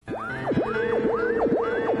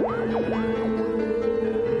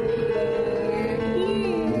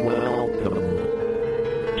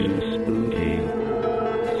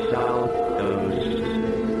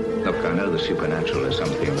supernatural as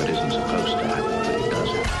something that isn't supposed to happen, but it does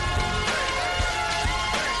happen.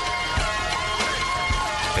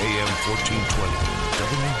 AM 1420,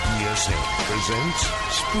 WBSM presents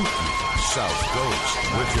Spooky South Coast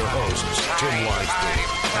with your hosts, Tim Weisberg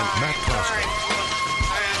and Matt Costa.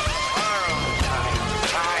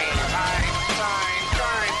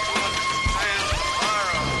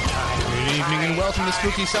 Good evening and welcome to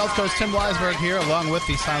Spooky South Coast. Tim Weisberg here, along with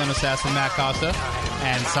the silent assassin Matt Costa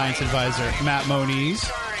and science advisor Matt Moniz.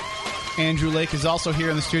 Andrew Lake is also here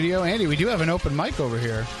in the studio. Andy, we do have an open mic over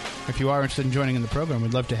here. If you are interested in joining in the program,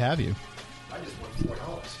 we'd love to have you. I just won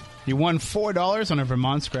 $4. You won $4 on a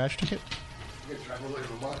Vermont scratch ticket? I'm going to travel to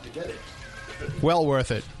Vermont to get it. Well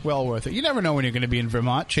worth it. Well worth it. You never know when you're going to be in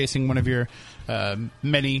Vermont chasing one of your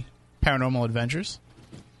many paranormal adventures.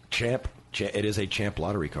 Champ. It is a Champ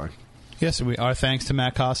lottery card. Yes, our thanks to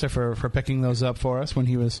Matt Costa for picking those up for us when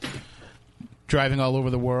he was driving all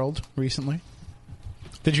over the world recently.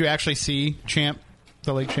 Did you actually see Champ,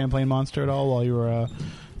 the Lake Champlain monster, at all while you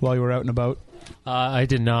were out and about? I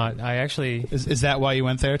did not. I actually... Is that why you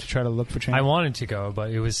went there, to try to look for Champ? I wanted to go,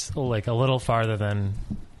 but it was like a little farther than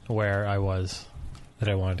where I was that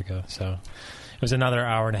I wanted to go. So it was another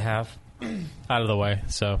hour and a half out of the way.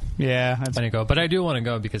 So yeah, I didn't go. But I do want to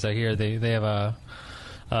go because I hear they have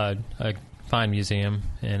a fine museum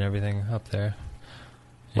and everything up there.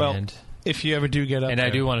 Well, and if you ever do get up and there. I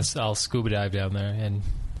do want to... I'll scuba dive down there and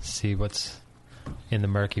see what's in the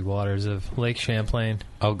murky waters of Lake Champlain.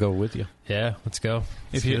 I'll go with you. Yeah, let's go.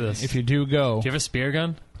 If you do go... Do you have a spear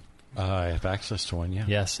gun? I have access to one, yeah.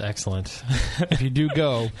 Yes, excellent. If you do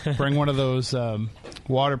go, bring one of those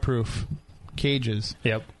waterproof cages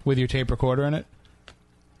with your tape recorder in it.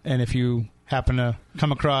 And if you happen to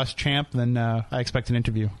come across Champ, then I expect an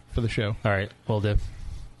interview for the show. All right, will do.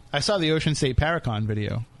 I saw the Ocean State Paracon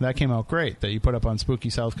video. That came out great, that you put up on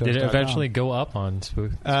SpookySouthCoast.com. Did it eventually go up on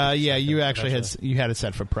Spook? Yeah, you actually had it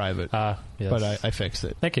set for private. Yes. But I fixed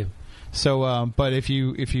it. Thank you. So, but if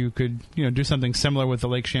you could do something similar with the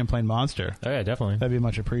Lake Champlain monster, oh yeah, definitely, that'd be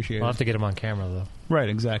much appreciated. I'll have to get him on camera though. Right,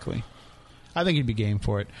 exactly. I think he'd be game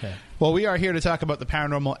for it. Yeah. Well, we are here to talk about the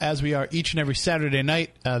paranormal, as we are each and every Saturday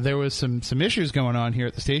night. There was some issues going on here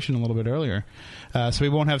at the station a little bit earlier, so we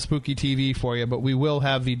won't have Spooky TV for you, but we will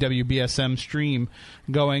have the WBSM stream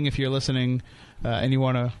going. If you're listening and you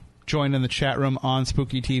want to join in the chat room on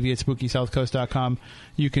Spooky TV at SpookySouthCoast.com,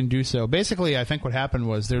 you can do so. Basically, I think what happened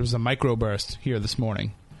was there was a microburst here this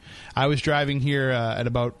morning. I was driving here at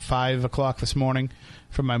about 5 o'clock this morning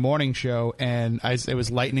for my morning show, and it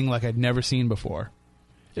was lightning like I'd never seen before.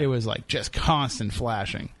 It was like just constant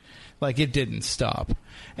flashing. Like it didn't stop.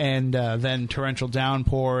 And then torrential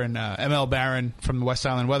downpour, and ML Barron from the West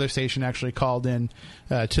Island Weather Station actually called in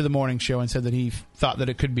to the morning show and said that he thought that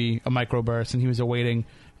it could be a microburst, and he was awaiting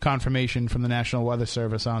confirmation from the National Weather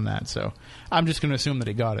Service on that. So I'm just going to assume that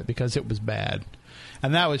he got it because it was bad.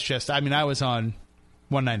 And that was just, I was on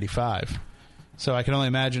 195. So I can only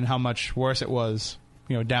imagine how much worse it was,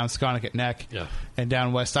 down Sconticut Neck and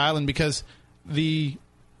down West Island, because the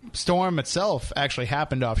storm itself actually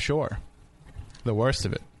happened offshore, the worst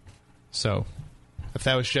of it. So if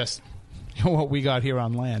that was just what we got here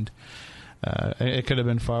on land, it could have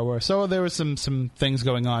been far worse. So there was some things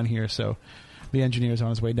going on here, so the engineer's on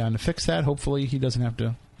his way down to fix that. Hopefully he doesn't have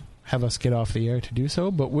to have us get off the air to do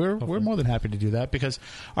so, but we're more than happy to do that, because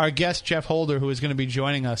our guest, Jeff Holder, who is going to be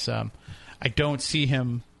joining us, I don't see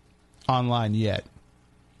him online yet.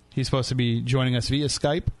 He's supposed to be joining us via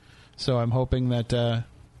Skype, so I'm hoping that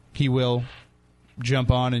he will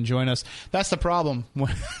jump on and join us. That's the problem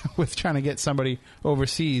with trying to get somebody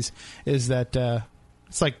overseas, is that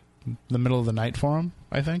it's like the middle of the night for him,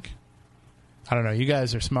 I think. I don't know. You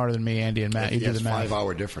guys are smarter than me, Andy and Matt. You do the math.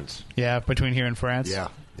 5-hour difference. Yeah, between here and France? Yeah.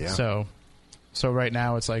 So right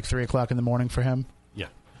now it's like 3 o'clock in the morning for him? Yeah.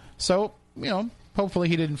 So, hopefully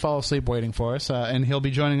he didn't fall asleep waiting for us, and he'll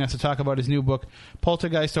be joining us to talk about his new book,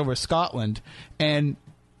 Poltergeist Over Scotland. And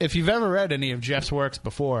if you've ever read any of Jeff's works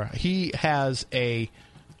before, he has a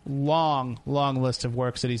long list of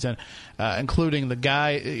works that he's done, including the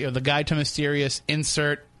Guide to Mysterious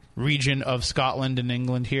Insert Region of Scotland and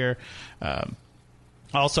England here.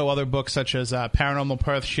 Also other books such as Paranormal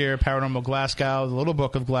Perthshire, Paranormal Glasgow, The Little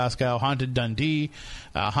Book of Glasgow, Haunted Dundee,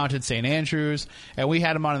 Haunted St. Andrews. And we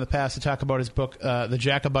had him on in the past to talk about his book, The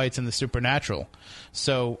Jacobites and the Supernatural.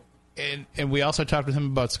 So, and we also talked with him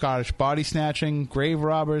about Scottish body snatching, grave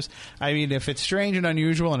robbers. I mean, if it's strange and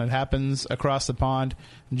unusual and it happens across the pond,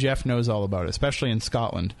 Jeff knows all about it, especially in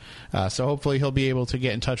Scotland. So hopefully he'll be able to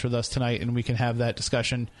get in touch with us tonight and we can have that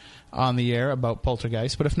discussion on the air about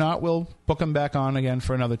Poltergeist. But if not, we'll book him back on again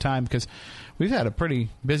for another time because we've had a pretty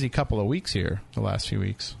busy couple of weeks here the last few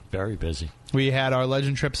weeks. Very busy. We had our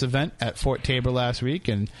Legend Trips event at Fort Taber last week,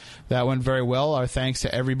 and that went very well. Our thanks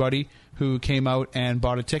to everybody who came out and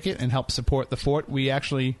bought a ticket and helped support the fort. We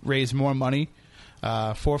actually raised more money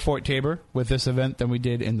for Fort Taber with this event than we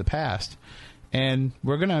did in the past. And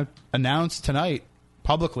we're going to announce tonight,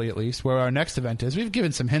 publicly at least, where our next event is. We've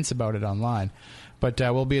given some hints about it online, but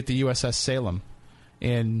we'll be at the USS Salem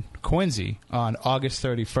in Quincy on August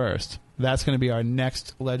 31st. That's going to be our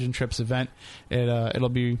next Legend Trips event. It'll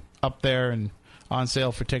be up there and on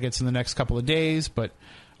sale for tickets in the next couple of days, but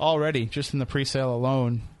already, just in the pre-sale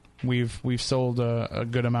alone, we've sold a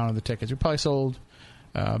good amount of the tickets. We probably sold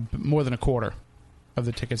more than a quarter of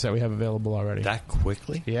the tickets that we have available already. That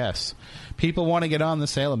quickly? Yes. People want to get on the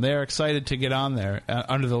Salem. They're excited to get on there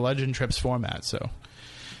under the Legend Trips format, so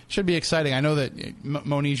should be exciting. I know that,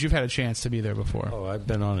 Moniz, you've had a chance to be there before. Oh, I've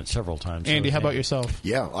been on it several times. Andy, how about yourself?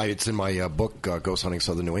 Yeah, it's in my book, Ghost Hunting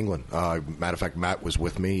Southern New England. Matter of fact, Matt was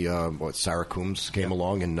with me. Sarah Coombs came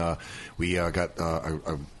along, and we got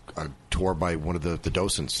a tour by one of the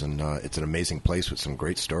docents, and it's an amazing place with some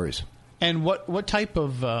great stories. And what type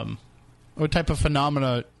of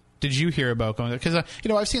phenomena did you hear about going there? Because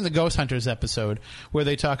I've seen the Ghost Hunters episode where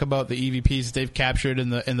they talk about the EVPs that they've captured in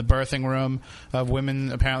the birthing room of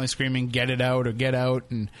women apparently screaming "Get it out" or "Get out,"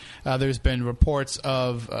 and there's been reports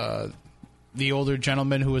of the older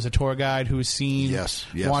gentleman who was a tour guide who's seen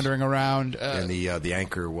wandering around, and the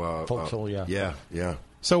anchor Foxhole, yeah.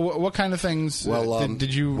 So what kind of things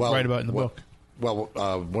did you write about in the book? Well,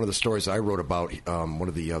 one of the stories I wrote about, one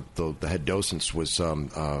of the head docents was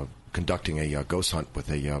conducting a ghost hunt with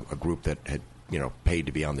a group that had paid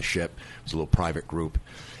to be on the ship. It was a little private group,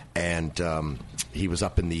 and he was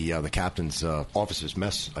up in the captain's officer's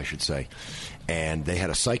mess, I should say, and they had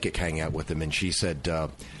a psychic hang out with him, and she said,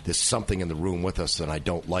 "There's something in the room with us, and I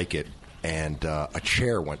don't like it." And a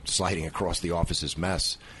chair went sliding across the officer's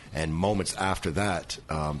mess. And moments after that,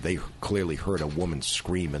 they clearly heard a woman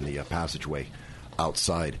scream in the passageway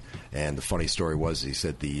outside. And the funny story was, he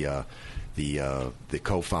said the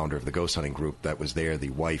co-founder of the ghost hunting group that was there, the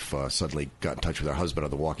wife, suddenly got in touch with her husband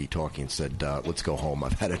on the walkie-talkie and said, "Let's go home.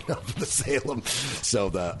 I've had enough of the Salem." So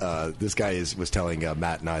this guy was telling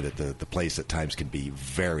Matt and I that the place at times can be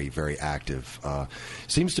very, very active.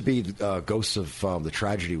 Seems to be ghosts of the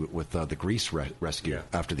tragedy with the Greece rescue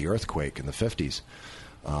after the earthquake in the 50s.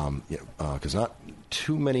 Because not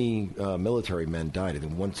too many military men died. I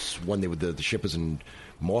think once the ship was in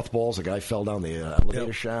mothballs, a guy fell down the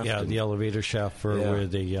elevator shaft. Yeah, the elevator shaft where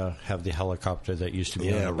they have the helicopter that used to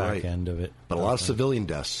be on the back end of it. But a lot of civilian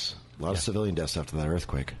deaths. A lot of civilian deaths after that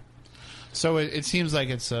earthquake. So it seems like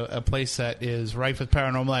it's a place that is rife with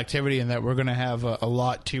paranormal activity and that we're going to have a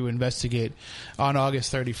lot to investigate on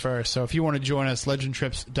August 31st. So if you want to join us,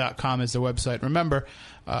 legendtrips.com is the website. Remember,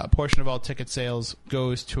 a portion of all ticket sales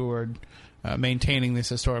goes toward maintaining these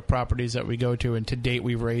historic properties that we go to, and to date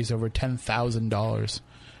we've raised over $10,000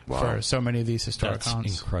 for so many of these historic haunts.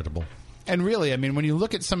 That's incredible. And really, I mean, when you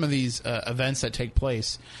look at some of these events that take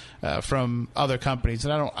place from other companies,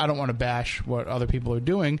 and I don't want to bash what other people are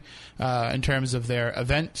doing in terms of their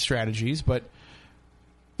event strategies, but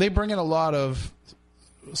they bring in a lot of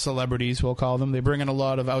celebrities, we'll call them. They bring in a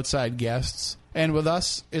lot of outside guests. And with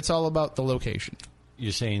us, it's all about the location.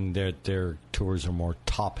 You're saying that their tours are more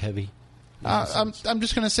top-heavy? I'm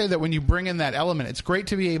just going to say that when you bring in that element, it's great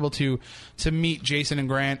to be able to meet Jason and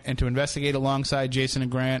Grant and to investigate alongside Jason and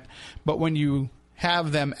Grant. But when you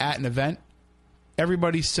have them at an event,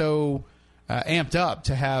 everybody's so amped up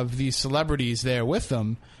to have these celebrities there with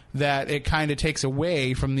them that it kind of takes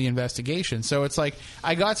away from the investigation. So it's like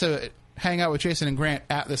I got to hang out with Jason and Grant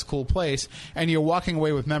at this cool place, and you're walking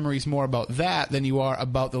away with memories more about that than you are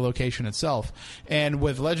about the location itself. And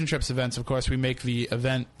with Legend Trips events, of course, we make the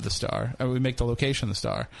event the star, and we make the location the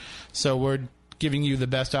star. So we're giving you the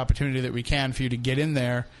best opportunity that we can for you to get in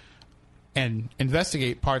there and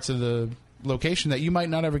investigate parts of the location that you might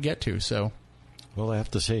not ever get to. So, well, I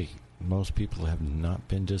have to say, most people have not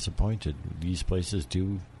been disappointed. These places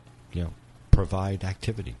do, provide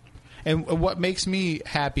activity. And what makes me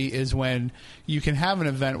happy is when you can have an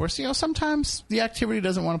event where, sometimes the activity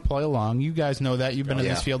doesn't want to play along. You guys know that. You've been in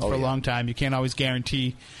this field for a long time. You can't always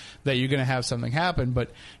guarantee that you're going to have something happen. But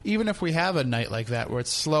even if we have a night like that where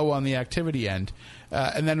it's slow on the activity end,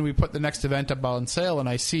 and then we put the next event up on sale and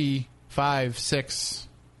I see 5, 6,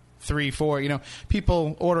 3, 4,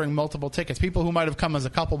 people ordering multiple tickets, people who might have come as a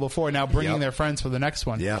couple before now bringing their friends for the next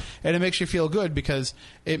one. Yeah. And it makes you feel good because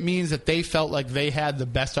it means that they felt like they had the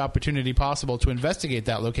best opportunity possible to investigate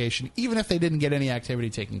that location, even if they didn't get any activity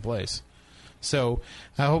taking place. So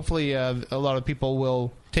hopefully a lot of people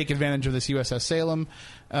will take advantage of this USS Salem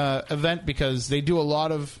event because they do a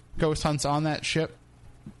lot of ghost hunts on that ship.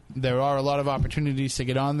 There are a lot of opportunities to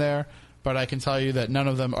get on there, but I can tell you that none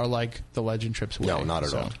of them are like the Legend Trips way. No, not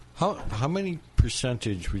at all. How many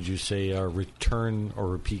percentage would you say are return or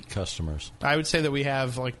repeat customers? I would say that we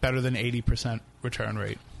have better than 80% return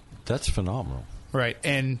rate. That's phenomenal. Right,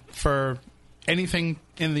 and for anything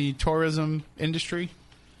in the tourism industry,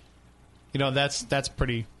 that's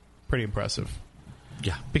pretty impressive.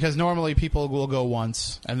 Yeah. Because normally people will go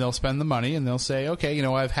once and they'll spend the money and they'll say, okay,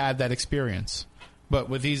 I've had that experience. But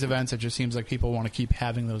with these events, it just seems like people want to keep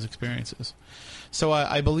having those experiences. So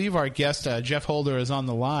I believe our guest, Jeff Holder, is on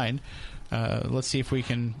the line. Let's see if we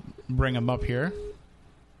can bring him up here.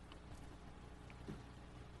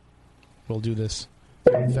 We'll do this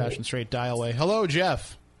fashion straight dial way. Hello,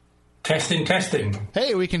 Jeff. Testing.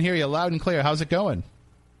 Hey, we can hear you loud and clear. How's it going?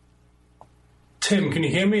 Tim, can you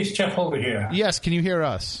hear me? It's Jeff Holder here. Yes, can you hear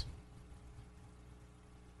us?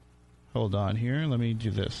 Hold on here. Let me do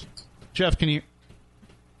this. Jeff, can you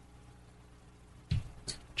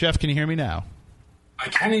hear me now? I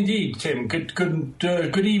can indeed, Tim. Good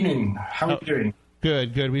evening. How are you doing?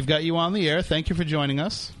 Good. We've got you on the air. Thank you for joining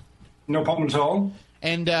us. No problem at all.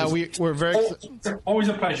 And we're very always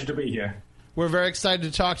a pleasure to be here. We're very excited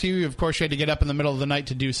to talk to you. Of course, you had to get up in the middle of the night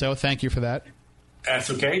to do so. Thank you for that. That's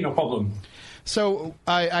okay. No problem. So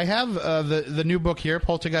I have the new book here,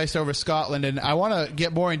 Poltergeist Over Scotland, and I want to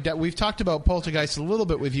get more in depth. We've talked about poltergeist a little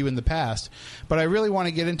bit with you in the past, but I really want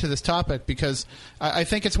to get into this topic because I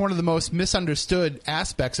think it's one of the most misunderstood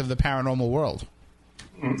aspects of the paranormal world.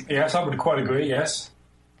 Yes, I would quite agree, yes.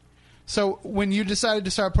 So when you decided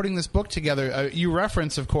to start putting this book together, you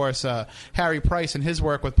reference, of course, Harry Price and his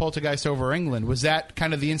work with Poltergeist Over England. Was that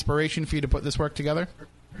kind of the inspiration for you to put this work together?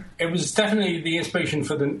 It was definitely the inspiration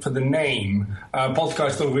for the name.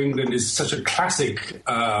 Poltergeist Over England is such a classic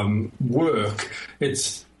work.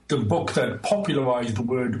 It's the book that popularised the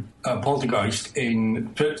word poltergeist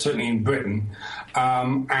certainly in Britain,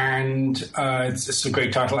 and it's a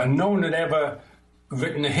great title. And no one had ever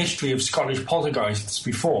written a history of Scottish poltergeists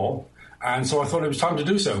before, and so I thought it was time to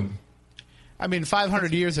do so. I mean,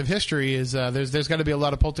 500 years of history is there's got to be a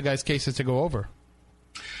lot of poltergeist cases to go over.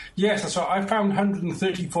 Yes, so I found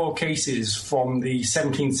 134 cases from the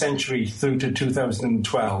 17th century through to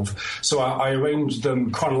 2012. So I arranged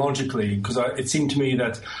them chronologically because it seemed to me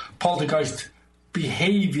that poltergeist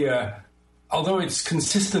behaviour, although it's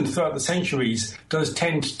consistent throughout the centuries, does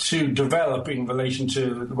tend to develop in relation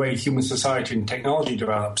to the way human society and technology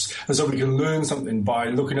develops. And so we can learn something by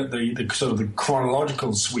looking at the sort of the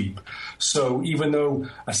chronological sweep. So even though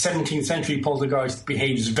a 17th century poltergeist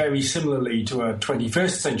behaves very similarly to a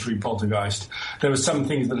 21st century poltergeist, there are some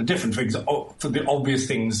things that are different. For the obvious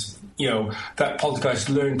things, that poltergeists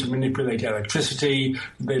learn to manipulate electricity,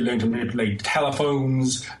 they learn to manipulate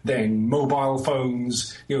telephones, then mobile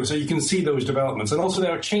phones, so you can see those developments. And also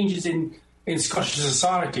there are changes in Scottish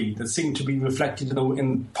society that seem to be reflected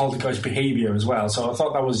in poltergeist behaviour as well. So I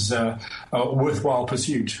thought that was a worthwhile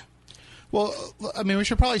pursuit. Well, I mean, we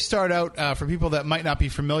should probably start out for people that might not be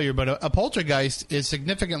familiar, but a poltergeist is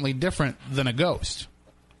significantly different than a ghost.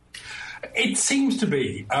 It seems to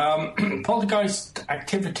be. Poltergeist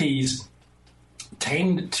activities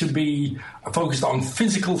tend to be focused on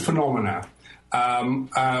physical phenomena, and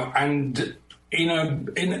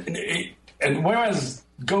whereas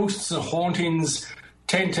ghosts and hauntings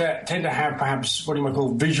tend to have perhaps what you might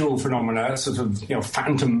call visual phenomena, sort of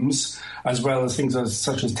phantoms, as well as things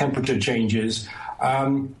such as temperature changes.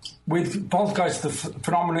 With poltergeist, the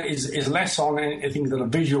phenomena is less on things that are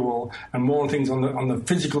visual and more on things on the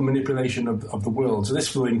physical manipulation of the world. So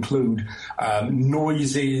this will include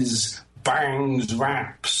noises, bangs,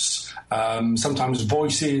 raps, sometimes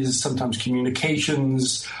voices, sometimes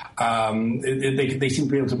communications. They seem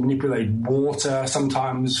to be able to manipulate water,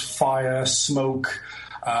 sometimes fire, smoke.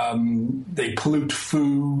 They pollute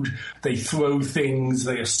food. They throw things.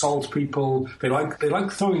 They assault people. They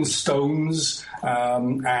like throwing stones.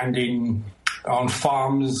 And on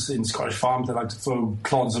farms, in Scottish farms, they like to throw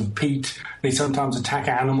clods of peat. They sometimes attack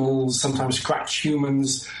animals. Sometimes scratch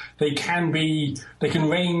humans. They can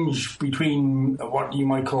range between what you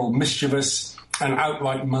might call mischievous and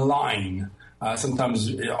outright malign.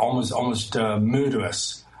 Sometimes almost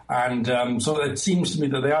murderous. And so it seems to me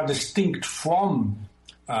that they are distinct from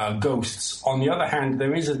ghosts. On the other hand,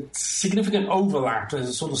 there is a significant overlap. There's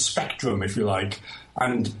a sort of spectrum, if you like.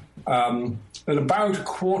 And in about a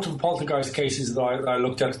quarter of poltergeist cases that I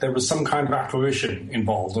looked at, there was some kind of apparition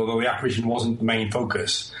involved, although the apparition wasn't the main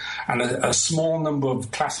focus. And a small number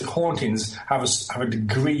of classic hauntings have a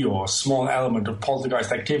degree or a small element of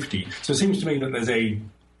poltergeist activity. So it seems to me that there's a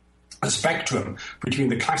spectrum between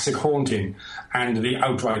the classic haunting and the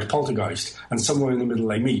outright poltergeist, and somewhere in the middle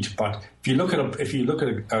they meet. But if you look at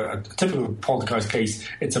a typical poltergeist case,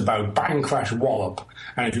 it's about bang, crash, wallop,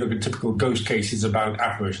 and if you look at a typical ghost case, it's about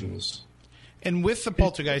apparitions. And with the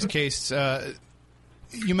poltergeist case,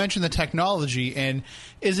 you mentioned the technology, and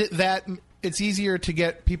is it that it's easier to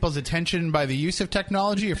get people's attention by the use of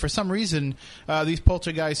technology, or for some reason these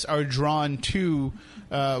poltergeists are drawn to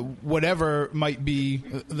whatever might be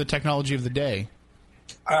the technology of the day?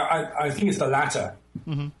 I think it's the latter.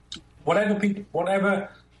 Mm-hmm. Whatever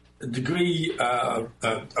degree of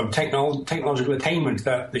technological attainment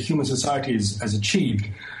that the human society has achieved,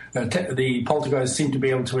 the poltergeists seem to be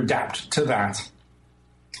able to adapt to that.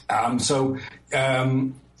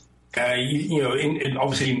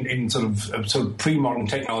 Obviously in sort of pre-modern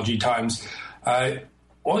technology times,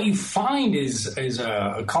 what you find is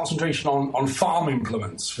a concentration on farm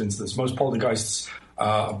implements. For instance, most poltergeists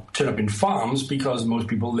turn up in farms because most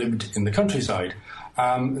people lived in the countryside,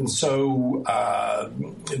 and so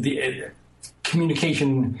the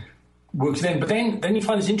communication works then. But then you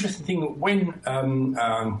find this interesting thing that when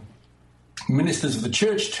ministers of the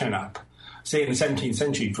church turn up, say in the 17th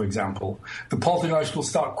century, for example, the poltergeist will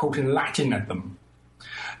start quoting Latin at them.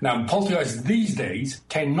 Now, poltergeists these days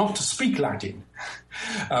tend not to speak Latin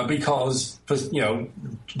because,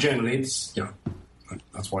 generally it's,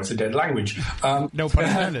 that's why it's a dead language. No pun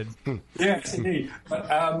intended. Yes, indeed.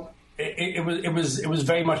 But it was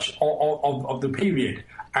very much of the period.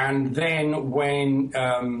 And then when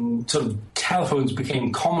sort of telephones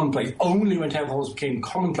became commonplace, only when telephones became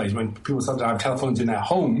commonplace, when people started to have telephones in their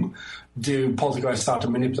home, do poltergeists start to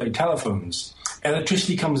manipulate telephones.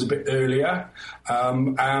 Electricity comes a bit earlier,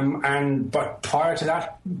 but prior to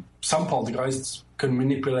that, some poltergeists can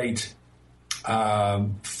manipulate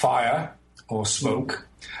fire or smoke.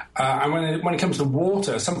 And when it comes to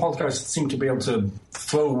water, some poltergeists seem to be able to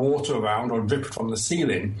throw water around or drip from the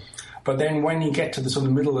ceiling. But then when you get to the sort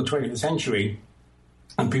of middle of the 20th century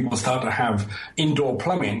and people start to have indoor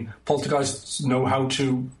plumbing, poltergeists know how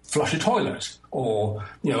to flush a toilet or,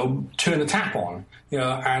 turn a tap on.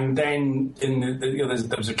 And then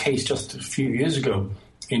there was a case just a few years ago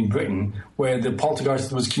in Britain where the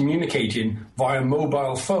poltergeist was communicating via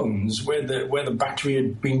mobile phones where the battery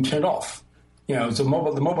had been turned off. So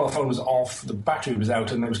the mobile phone was off, the battery was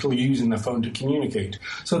out, and they were still using their phone to communicate.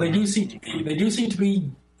 So they do seem to be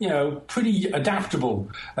pretty adaptable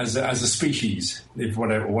as a species, if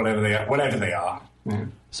whatever they are. Yeah.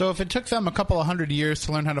 So if it took them a couple of 100 years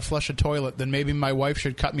to learn how to flush a toilet, then maybe my wife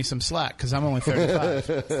should cut me some slack because I'm only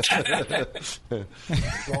 35.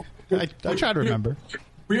 I try to remember.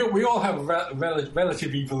 We all have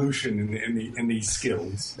relative evolution in these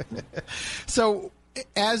skills. So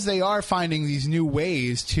as they are finding these new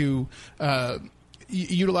ways to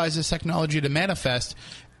utilize this technology to manifest,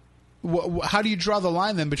 how do you draw the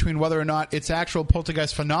line then between whether or not it's actual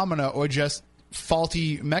poltergeist phenomena or just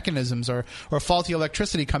faulty mechanisms or faulty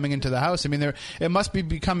electricity coming into the house? I mean, it must be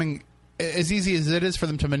becoming, as easy as it is for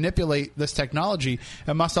them to manipulate this technology,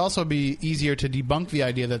 it must also be easier to debunk the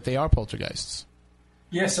idea that they are poltergeists.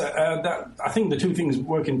 Yes, I think the two things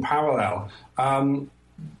work in parallel. There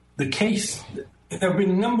have been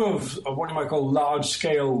a number of what you might call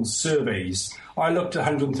large-scale surveys. I looked at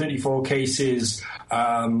 134 cases.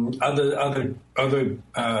 Other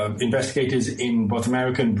investigators in both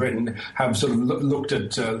America and Britain have sort of looked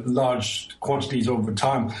at large quantities over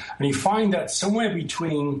time, and you find that somewhere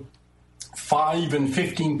between 5 and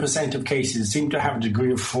 15% of cases seem to have a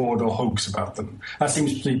degree of fraud or hoax about them. That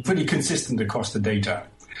seems to be pretty consistent across the data.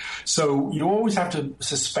 So you always have to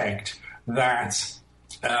suspect that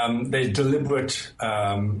there's deliberate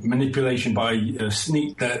manipulation by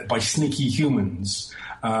sneaky humans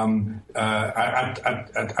at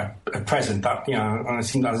present. That and it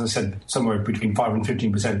seems, as I said, somewhere between 5 and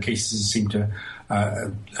 15% of cases seem to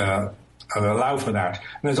allow for that.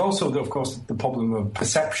 And there's also, of course, the problem of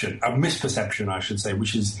misperception, I should say,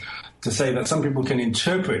 which is to say that some people can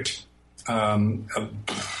interpret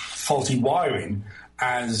faulty wiring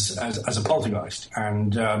as a poltergeist,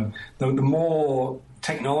 and the more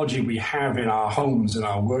technology we have in our homes and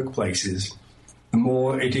our workplaces, the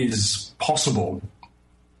more it is possible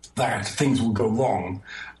that things will go wrong.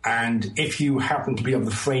 And if you happen to be of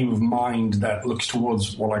the frame of mind that looks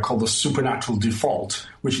towards what I call the supernatural default,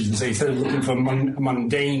 which is to say, instead of looking for a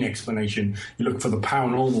mundane explanation, you look for the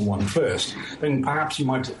paranormal one first, then perhaps you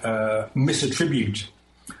might misattribute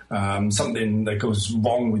something that goes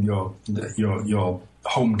wrong with your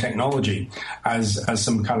home technology as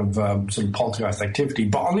some kind of sort of poltergeist activity.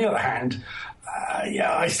 But on the other hand,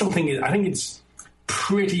 I think it's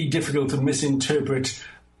pretty difficult to misinterpret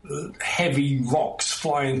heavy rocks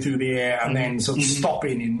flying through the air and then sort of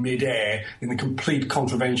stopping in midair in the complete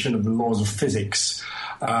contravention of the laws of physics.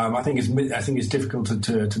 I think it's difficult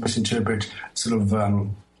to misinterpret sort of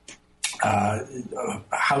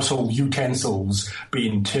household utensils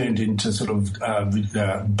being turned into sort of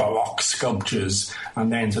Baroque sculptures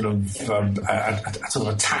and then sort of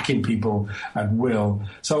attacking people at will.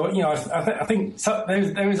 So I think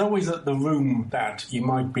there is always the room that you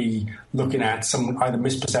might be looking at some either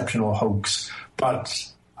misperception or hoax, but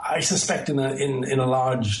I suspect in a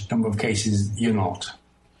large number of cases you're not.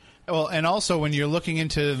 Well, and also when you're looking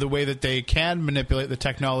into the way that they can manipulate the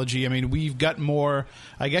technology, I mean, we've got more,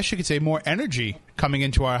 I guess you could say, more energy coming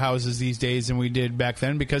into our houses these days than we did back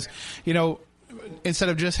then because, instead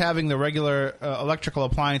of just having the regular electrical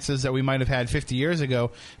appliances that we might have had 50 years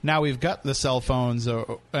ago, now we've got the cell phones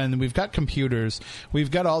and we've got computers.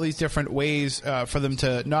 We've got all these different ways for them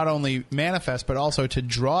to not only manifest but also to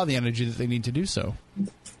draw the energy that they need to do so.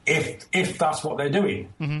 If that's what they're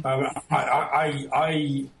doing.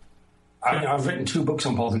 I've written 2 books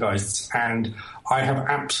on poltergeists, and I have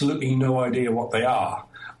absolutely no idea what they are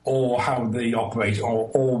or how they operate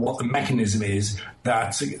or what the mechanism is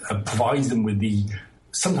that provides them with the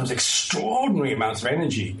sometimes extraordinary amounts of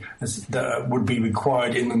energy that would be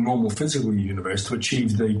required in the normal physical universe to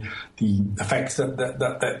achieve the effects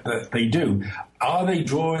that they do. Are they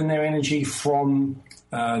drawing their energy from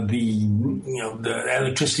the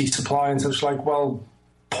electricity supply and such like? Well,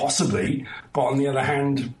 possibly, but on the other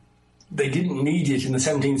hand, they didn't need it in the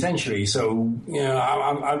 17th century, so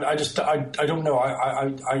I don't know.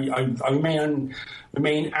 I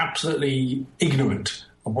remain absolutely ignorant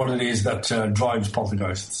of what it is that drives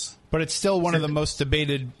poltergeists. But it's still one of the most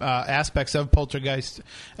debated aspects of poltergeist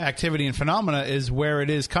activity and phenomena is where it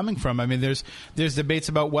is coming from. I mean, there's debates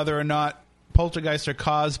about whether or not poltergeists are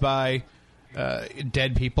caused by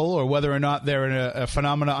dead people, or whether or not they're a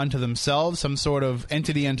phenomena unto themselves, some sort of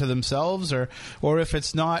entity unto themselves, or if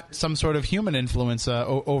it's not some sort of human influence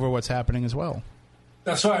over what's happening as well.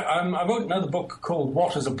 That's right. I wrote another book called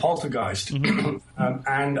What is a Poltergeist?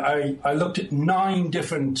 And I looked at 9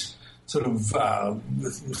 different sort of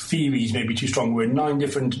theories, maybe too strong a word, 9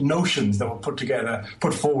 different notions that were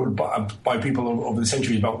put forward by people over the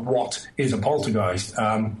centuries about what is a poltergeist.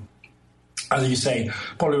 As you say,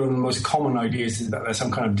 probably one of the most common ideas is that there's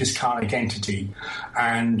some kind of discarnate entity.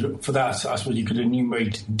 And for that, I suppose you could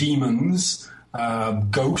enumerate demons,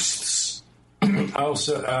 ghosts.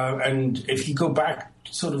 Also, and if you go back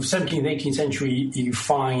sort of 17th, 18th century, you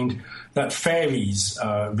find that fairies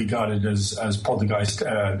are regarded as poltergeist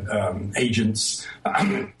agents.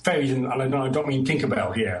 Fairies, and I don't mean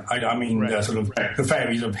Tinkerbell here. I mean sort of the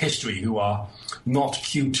fairies of history who are not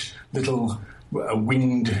cute little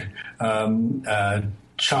winged,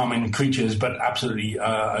 charming creatures, but absolutely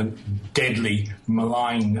deadly,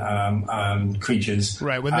 malign creatures.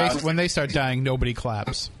 Right. When they start dying, nobody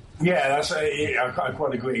claps. Yeah, I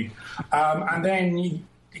quite agree. And then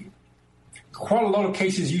quite a lot of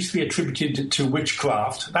cases used to be attributed to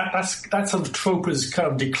witchcraft. That sort of trope has kind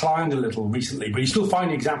of declined a little recently, but you still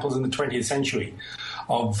find examples in the 20th century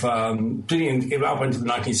of, up into the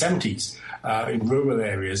 1970s, in rural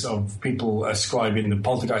areas of people ascribing the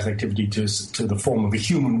poltergeist activity to the form of a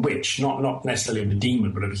human witch, not necessarily of a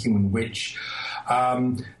demon, but of a human witch.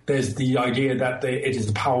 There's the idea that it is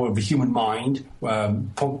the power of the human mind,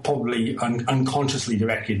 probably unconsciously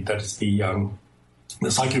directed. That's the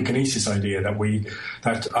psychokinesis idea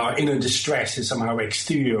that our inner distress is somehow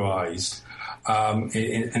exteriorized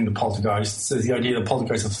in the poltergeists. There's the idea that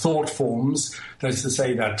poltergeists are thought forms. That's to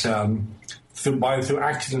say that through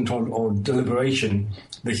accident or deliberation,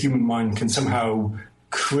 the human mind can somehow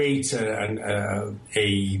create a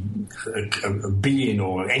being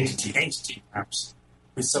or entity perhaps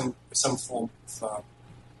with some form of.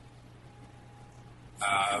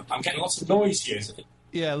 I'm getting lots of noise here.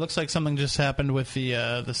 Yeah, it looks like something just happened with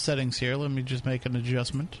the settings here. Let me just make an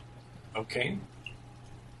adjustment. Okay.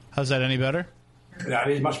 How's that? Any better?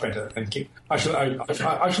 That is much better. Thank you. I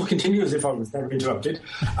shall continue as if I was never interrupted.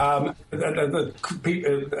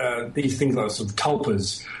 These things are sort of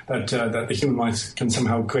tulpas that the human mind can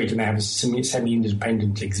somehow create, and they have a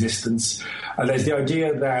semi-independent existence. There's the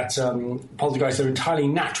idea that poltergeists are entirely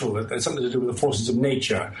natural, that there's something to do with the forces of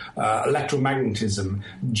nature, electromagnetism,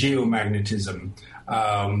 geomagnetism,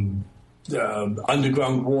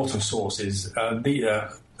 underground water sources,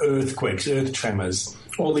 the earthquakes, earth tremors.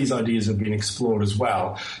 All these ideas have been explored as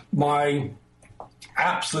well. My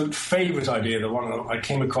absolute favourite idea, the one I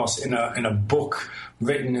came across in a book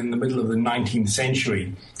written in the middle of the 19th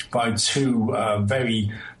century by two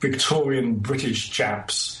very Victorian British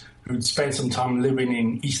chaps who'd spent some time living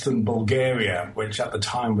in eastern Bulgaria, which at the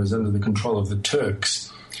time was under the control of the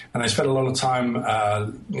Turks. And they spent a lot of time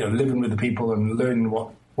living with the people and learning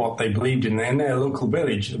what they believed in. In their local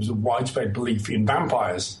village, there was a widespread belief in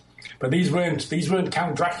vampires. But these weren't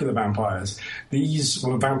Count Dracula vampires. These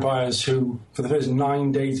were vampires who, for the first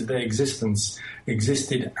 9 days of their existence,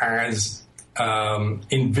 existed as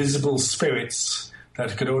invisible spirits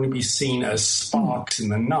that could only be seen as sparks in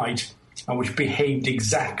the night, and which behaved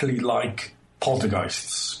exactly like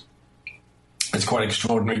poltergeists. It's quite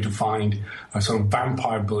extraordinary to find a sort of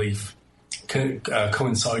vampire belief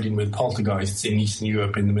coinciding with poltergeists in Eastern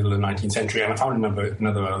Europe in the middle of the 19th century, and I found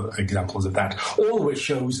another examples of that, all of which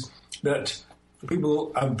shows that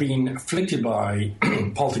people have been afflicted by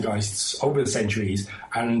poltergeists over the centuries,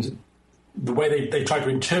 and the way they try to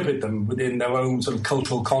interpret them within their own sort of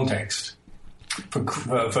cultural context. For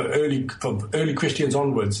early Christians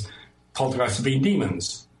onwards, poltergeists have been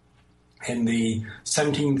demons. In the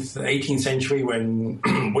 17th, 18th century, when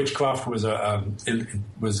witchcraft was not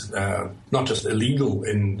just illegal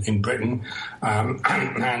in Britain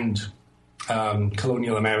and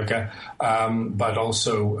colonial America, but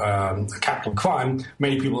also a capital crime,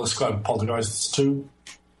 many people ascribe poltergeists to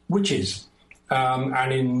witches.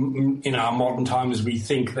 And in our modern times, we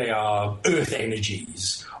think they are earth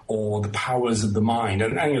energies or the powers of the mind.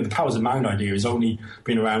 And the powers of mind idea has only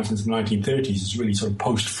been around since the 1930s. It's really sort of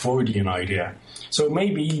post-Freudian idea. So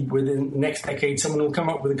maybe within the next decade, someone will come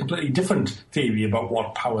up with a completely different theory about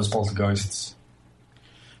what powers poltergeists.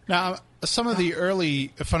 Now, some of the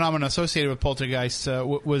early phenomena associated with poltergeists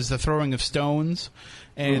was the throwing of stones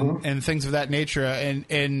and things of that nature.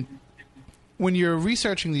 And when you're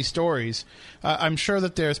researching these stories, I'm sure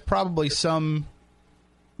that there's probably some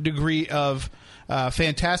degree of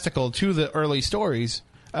fantastical to the early stories,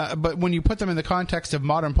 but when you put them in the context of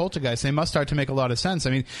modern poltergeists, they must start to make a lot of sense. I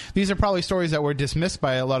mean, these are probably stories that were dismissed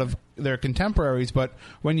by a lot of their contemporaries, but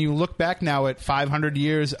when you look back now at 500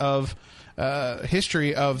 years of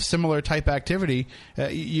history of similar type activity,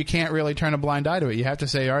 you can't really turn a blind eye to it. You have to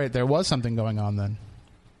say, all right, there was something going on then.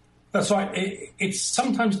 That's right. It's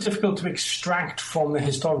sometimes difficult to extract from the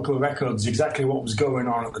historical records exactly what was going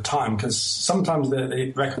on at the time, because sometimes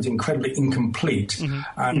the records are incredibly incomplete,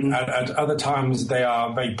 and at other times they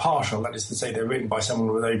are very partial. That is to say, they're written by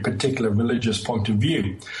someone with a particular religious point of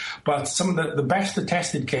view. But some of the best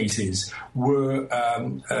attested cases were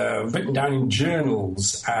written down in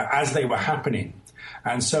journals as they were happening.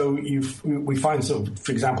 And so we find, sort of,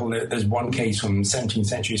 for example, there's one case from 17th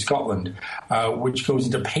century Scotland, which goes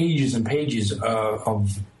into pages and pages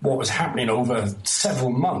of what was happening over several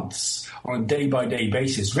months on a day-by-day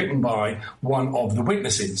basis, written by one of the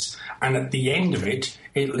witnesses. And at the end of it,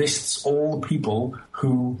 it lists all the people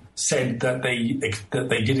who said that they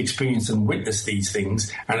did experience and witness these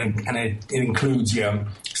things, and it includes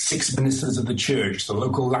 6 ministers of the church, the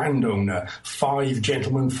local landowner, 5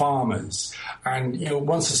 gentlemen farmers, and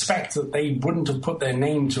one suspects that they wouldn't have put their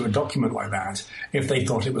name to a document like that if they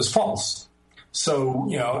thought it was false. So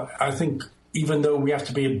I think even though we have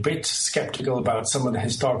to be a bit skeptical about some of the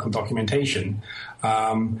historical documentation,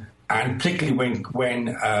 and particularly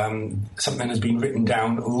when something has been written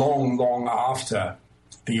down long after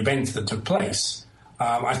the events that took place,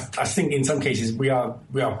 I think in some cases we are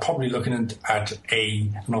probably looking at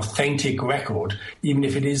an authentic record, even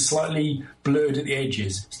if it is slightly blurred at the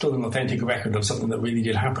edges, still an authentic record of something that really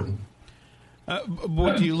did happen.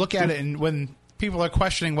 But do you look at it, and when people are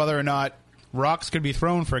questioning whether or not rocks could be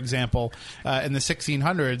thrown, for example, in the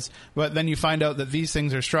 1600s, but then you find out that these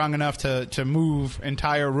things are strong enough to move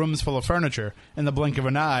entire rooms full of furniture in the blink of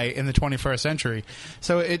an eye in the 21st century.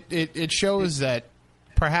 So it shows that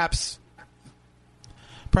perhaps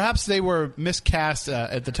they were miscast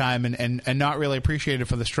at the time and not really appreciated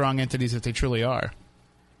for the strong entities that they truly are.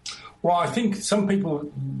 Well, I think some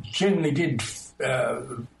people generally did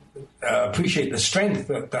appreciate the strength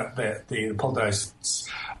that the poltergeists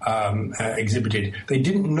exhibited. They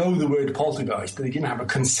didn't know the word poltergeist. They didn't have a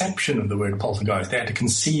conception of the word poltergeist. They had to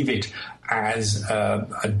conceive it as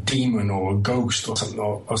a demon or a ghost or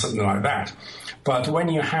something like that. But when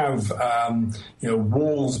you have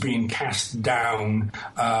walls being cast down,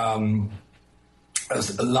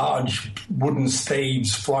 large wooden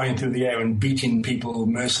staves flying through the air and beating people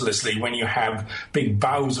mercilessly, when you have big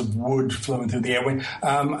boughs of wood flowing through the air.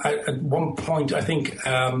 At one point, I think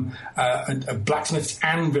a blacksmith's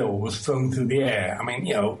anvil was thrown through the air. I mean,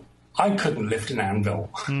 I couldn't lift an anvil,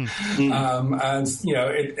 and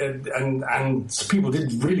people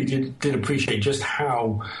did appreciate just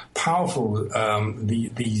how powerful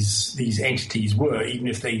these entities were, even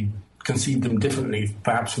if they conceived them differently,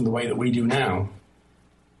 perhaps from the way that we do now.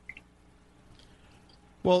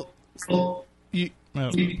 Well, you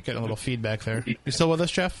getting a little feedback there. You still with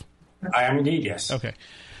us, Jeff? I am indeed, yes. Okay.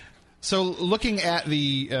 So looking at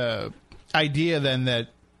the idea then that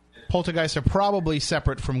poltergeists are probably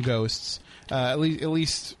separate from ghosts, at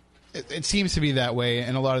least it seems to be that way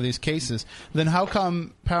in a lot of these cases, then how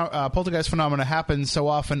come poltergeist phenomena happen so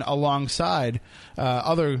often alongside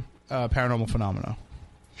other paranormal phenomena?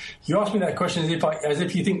 You asked me that question as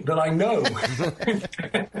if you think that I know.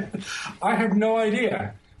 I have no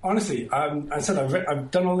idea. Honestly, I said I've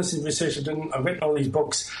done all this research, I've written all these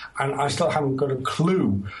books, and I still haven't got a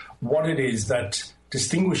clue what it is that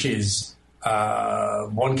distinguishes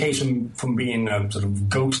one case from being a sort of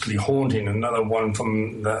ghostly haunting, another one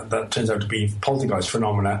from that turns out to be poltergeist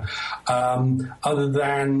phenomena, other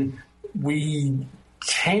than we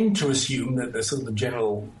tend to assume that the sort of the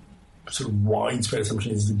general sort of widespread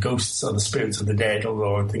assumption is the ghosts are the spirits of the dead,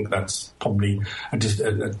 although I think that's probably a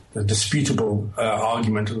disputable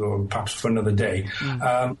argument, or perhaps for another day.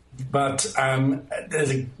 But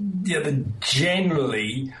there's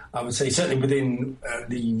generally, I would say, certainly within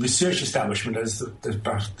the research establishment, as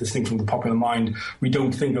this thing from the popular mind, we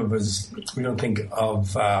don't think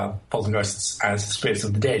of poltergeists as spirits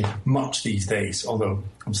of the dead much these days, although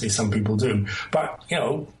obviously some people do. But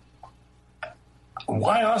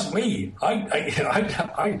why ask me? I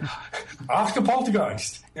ask a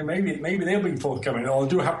poltergeist. Maybe they'll be forthcoming.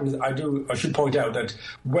 I should point out that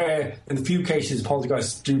where in a few cases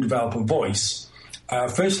poltergeists do develop a voice,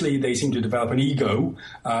 firstly they seem to develop an ego,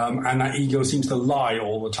 and that ego seems to lie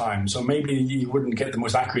all the time. So maybe you wouldn't get the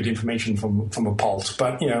most accurate information from a pulse,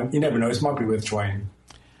 but you never know. It might be worth trying.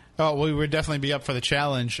 Oh, we would definitely be up for the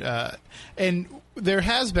challenge. And there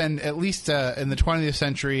has been, at least in the 20th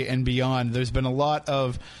century and beyond, there's been a lot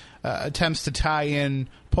of attempts to tie in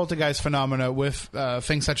poltergeist phenomena with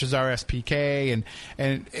things such as RSPK,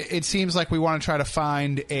 and it seems like we want to try to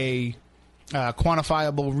find a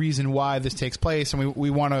quantifiable reason why this takes place, and we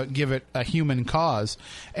want to give it a human cause.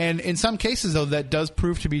 And in some cases, though, that does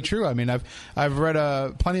prove to be true. I mean, I've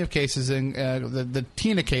read plenty of cases. In the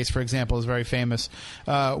Tina case, for example, is very famous,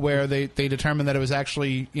 where they determined that it was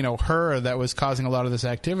actually her that was causing a lot of this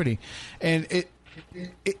activity. And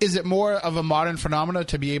is it more of a modern phenomena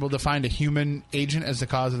to be able to find a human agent as the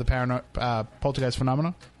cause of the poltergeist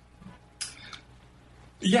phenomena?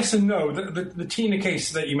 Yes and no. The Tina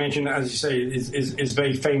case that you mentioned, as you say, is a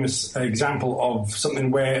very famous example of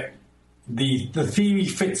something where the theory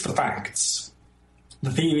fits the facts.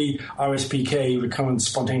 The theory, RSPK, recurrent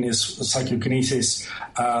spontaneous psychokinesis,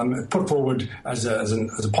 put forward as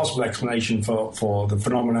a possible explanation for the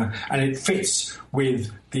phenomena, and it fits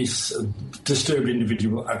with this disturbed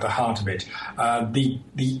individual at the heart of it.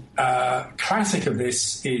 The classic of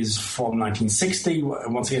this is from 1960,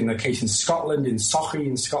 once again the case in Scotland, in Sochi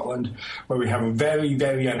in Scotland, where we have a very,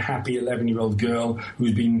 very unhappy 11-year-old girl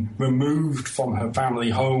who's been removed from her family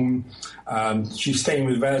home. She's staying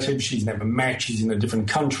with relatives she's never met. She's in a different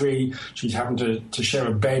country. She's having to share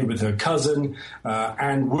a bed with her cousin.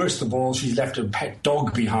 And worst of all, she's left a pet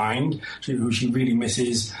dog behind, who she really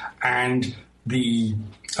misses. And the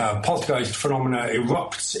poltergeist phenomena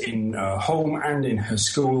erupts in her home and in her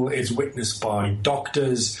school. It's witnessed by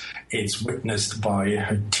doctors. It's witnessed by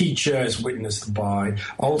her teacher. It's witnessed by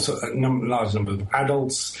also a large number of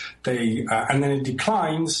adults. And then it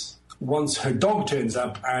declines once her dog turns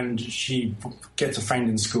up and she gets a friend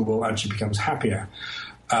in school and she becomes happier.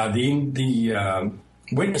 The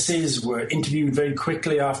witnesses were interviewed very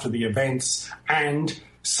quickly after the events, and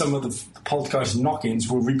some of the poltergeist knock-ins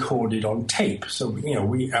were recorded on tape. So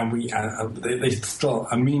they're still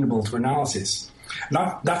amenable to analysis.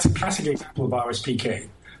 That's a classic example of RSPK.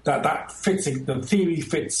 That fits. The theory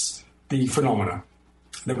fits the phenomena.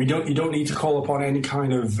 That you don't need to call upon any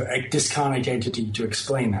kind of discarnate entity to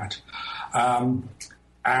explain that.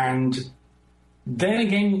 And Then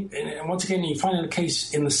again, and once again, you find a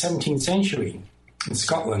case in the 17th century in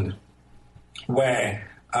Scotland where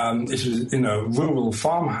this was in a rural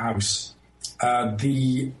farmhouse.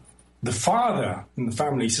 The father in the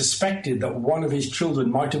family suspected that one of his children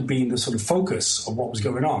might have been the sort of focus of what was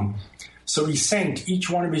going on. So he sent each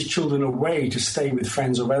one of his children away to stay with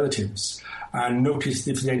friends or relatives and noticed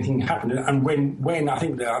if anything happened. And when I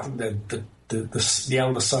think the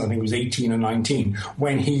eldest son, I think was 18 or 19,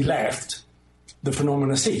 when he left, the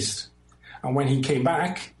phenomena ceased. And when he came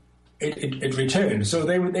back, it returned. So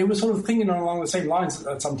they were sort of thinking along the same lines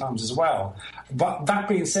sometimes as well. But that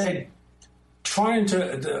being said, trying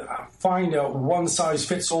to find a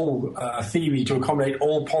one-size-fits-all theory to accommodate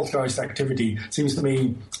all poltergeist activity seems to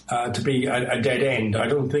me to be a dead end. I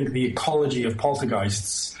don't think the ecology of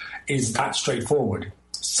poltergeists is that straightforward.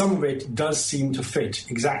 Some of it does seem to fit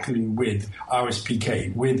exactly with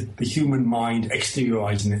RSPK, with the human mind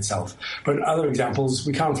exteriorizing itself. But in other examples,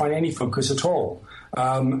 we can't find any focus at all.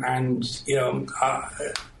 I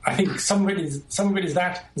think some of it is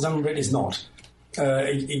that, and some of it is not.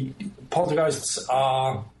 Poltergeists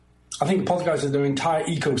are their entire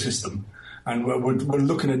ecosystem, and we're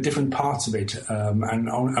looking at different parts of it,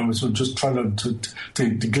 and we're sort of just trying to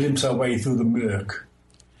glimpse our way through the murk.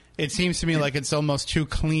 It seems to me like it's almost too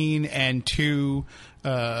clean and too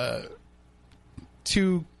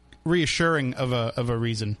reassuring of a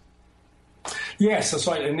reason. Yes, that's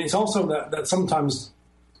right, and it's also that sometimes.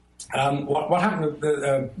 What happened?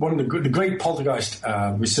 One of the great poltergeist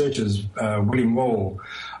researchers, William Roll,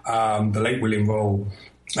 the late William Roll,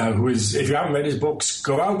 who is, if you haven't read his books,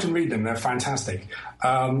 go out and read them. They're fantastic.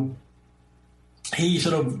 He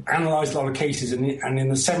sort of analysed a lot of cases, and in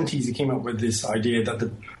the 70s he came up with this idea that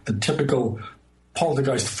the typical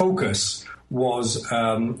poltergeist focus was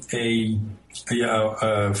a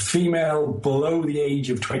female below the age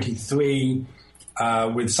of 23.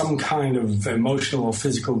 With some kind of emotional or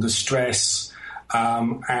physical distress,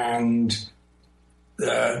 and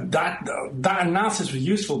that analysis was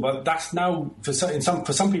useful, but that's now for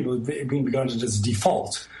some people being regarded as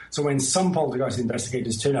default. So when some poltergeist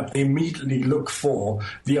investigators turn up, they immediately look for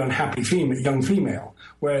the unhappy young female.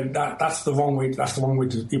 Where that's the wrong way. That's the wrong way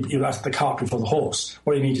to. That's the cart before the horse.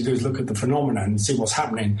 What you need to do is look at the phenomena and see what's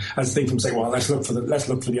happening, as things from say, well, let's look for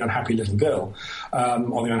the unhappy little girl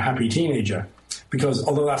or the unhappy teenager. Because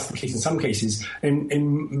although that's the case in some cases, in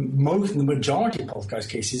the majority of poltergeist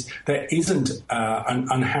cases, there isn't an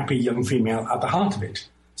unhappy young female at the heart of it.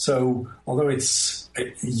 So although it's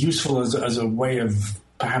useful as a way of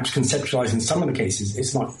perhaps conceptualizing some of the cases,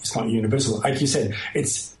 it's not universal. Like you said,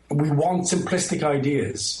 we want simplistic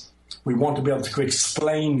ideas. We want to be able to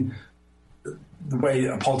explain the way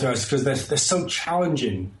a poltergeist, because they're so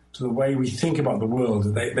challenging to the way we think about the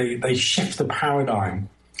world. They shift the paradigm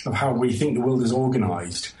of how we think the world is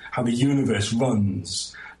organized, how the universe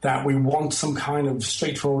runs, that we want some kind of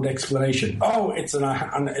straightforward explanation. Oh, it's an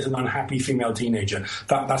unhappy female teenager.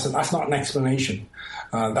 That's not an explanation.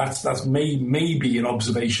 That's maybe an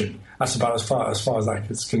observation. That's about as far as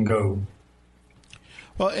that can go.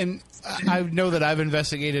 Well, and I know that I've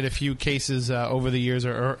investigated a few cases over the years,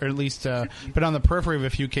 or at least been on the periphery of a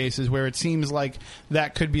few cases where it seems like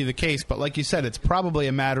that could be the case. But like you said, it's probably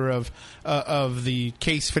a matter of the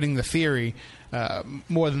case fitting the theory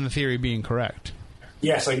more than the theory being correct.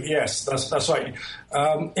 Yes, that's right.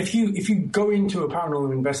 If you go into a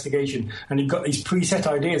paranormal investigation and you've got these preset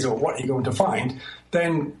ideas of what you're going to find,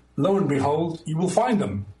 then lo and behold, you will find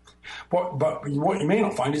them. But what you may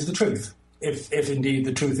not find is the truth. If indeed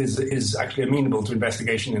the truth is actually amenable to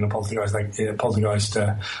investigation in a poltergeist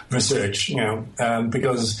research,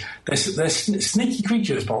 because they're sneaky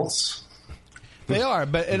creatures, Pulse. They are,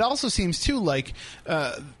 but it also seems too like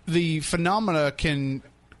the phenomena can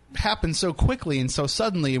happen so quickly and so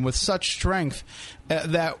suddenly and with such strength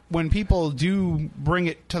that when people do bring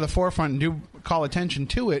it to the forefront and do call attention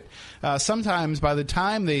to it, sometimes by the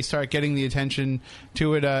time they start getting the attention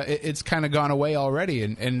to it, it's kind of gone away already.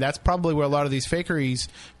 And that's probably where a lot of these fakeries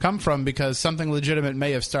come from, because something legitimate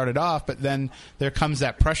may have started off, but then there comes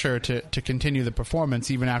that pressure to continue the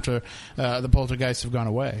performance even after the poltergeists have gone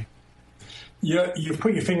away. Yeah, you've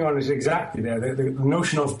put your finger on it exactly there. The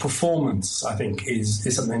notion of performance, I think,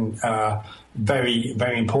 is something very,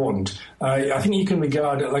 very important. I think you can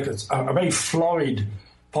regard it like a very florid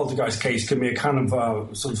poltergeist case can be a kind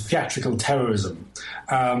of sort of theatrical terrorism,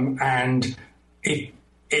 and it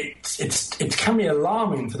can be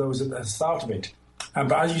alarming for those at the start of it.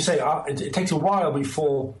 But as you say, it takes a while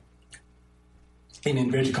before in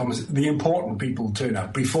inverted commas, the important people turn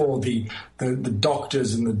up before the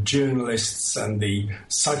doctors and the journalists and the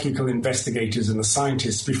psychical investigators and the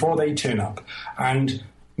scientists, before they turn up. And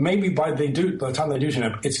maybe by the time they do turn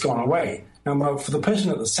up, it's gone away. Now, for the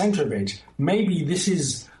person at the centre of it, maybe this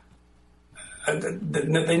is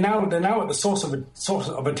they're now at the source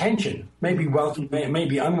of attention. Maybe welcome,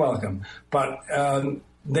 maybe unwelcome, but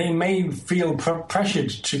they may feel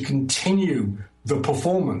pressured to continue the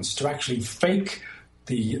performance, to actually fake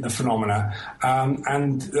the phenomena,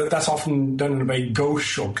 and that's often done in a very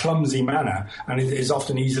gauche or clumsy manner, and it is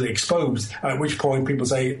often easily exposed, at which point people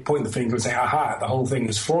point the finger and say, aha, the whole thing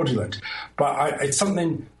is fraudulent. But it's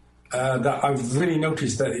something that I've really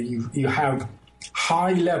noticed, that you have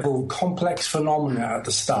high-level complex phenomena at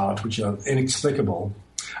the start, which are inexplicable,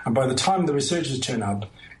 and by the time the researchers turn up,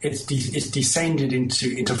 it's descended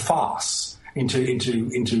into farce, into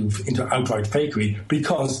outright fakery,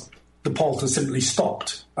 because the polls are simply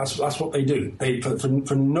stopped. That's what they do. They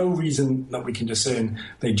for no reason that we can discern,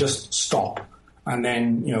 they just stop. And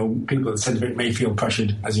then, people at the centre of it may feel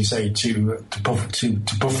pressured, as you say, to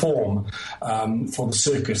perform for the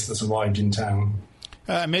circus that's arrived in town.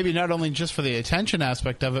 Maybe not only just for the attention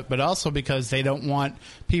aspect of it, but also because they don't want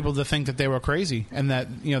people to think that they were crazy, and that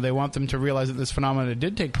they want them to realize that this phenomenon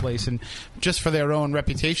did take place, and just for their own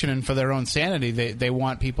reputation and for their own sanity, they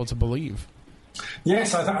want people to believe.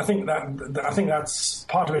 Yes, I think that's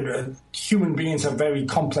part of it. Human beings have very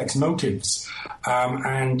complex motives,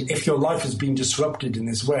 and if your life has been disrupted in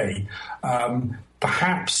this way,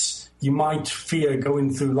 perhaps you might fear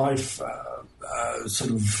going through life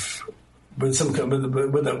with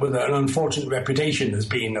an unfortunate reputation as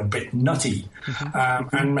being a bit nutty,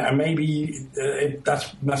 and maybe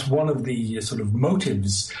that's one of the sort of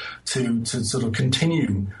motives to sort of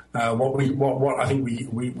continue what I think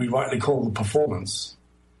we rightly call the performance.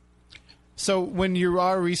 So when you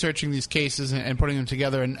are researching these cases and putting them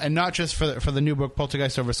together, and not just for the new book,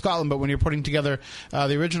 Poltergeist Over Scotland, but when you're putting together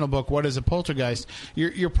the original book, What is a Poltergeist,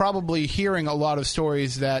 you're probably hearing a lot of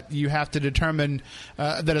stories that you have to determine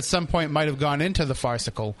that at some point might have gone into the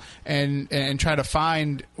farcical, and try to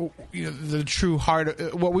find the true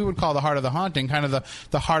heart, what we would call the heart of the haunting, kind of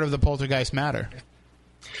the heart of the poltergeist matter.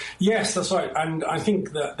 Yes, that's right. And I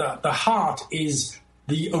think that the heart is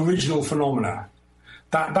the original phenomena.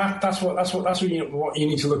 That's what you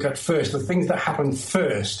need to look at first. The things that happen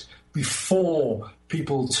first before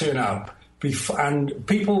people turn up, and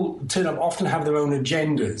people turn up often have their own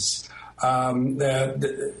agendas.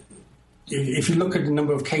 If you look at the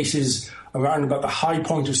number of cases around about the high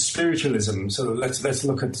point of spiritualism, so let's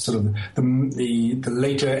look at sort of the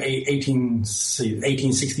later 1860s,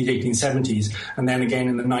 1870s, and then again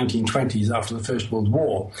in the 1920s after the First World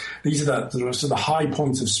War. These are the high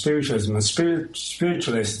points of spiritualism, and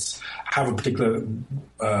spiritualists have a particular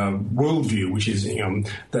worldview, which is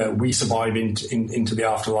that we survive into the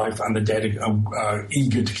afterlife, and the dead are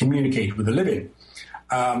eager to communicate with the living.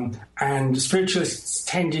 And spiritualists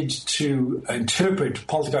tended to interpret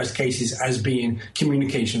poltergeist cases as being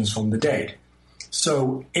communications from the dead.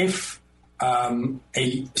 So if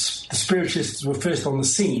the spiritualists were first on the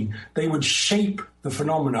scene, they would shape the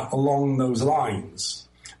phenomena along those lines.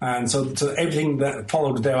 And so everything that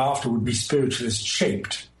followed thereafter would be spiritualist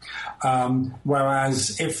shaped.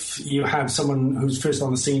 Whereas if you have someone who's first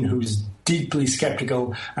on the scene who's deeply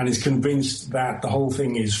skeptical and is convinced that the whole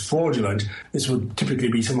thing is fraudulent, this would typically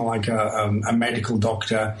be someone like a medical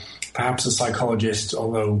doctor, perhaps a psychologist,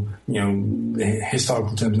 although, the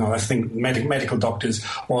historical terms now, I think medical doctors,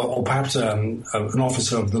 or perhaps an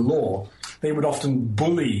officer of the law. They would often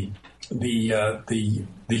bully the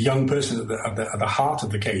young person at the heart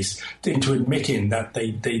of the case into admitting that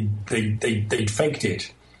they'd faked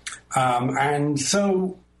it. And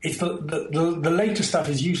so it's the later stuff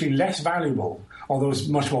is usually less valuable, although it's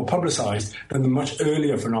much more publicized than the much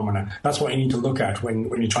earlier phenomena. That's what you need to look at when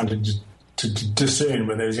you're trying to discern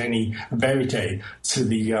whether there's any verite to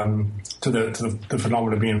the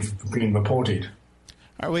phenomena being reported.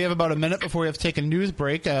 All right, we have about a minute before we have to take a news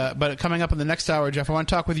break, but coming up in the next hour, Jeff, I want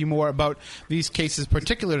to talk with you more about these cases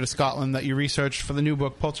particular to Scotland that you researched for the new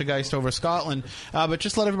book, Poltergeist Over Scotland, but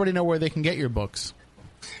just let everybody know where they can get your books.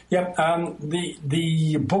 Yep,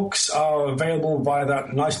 the books are available via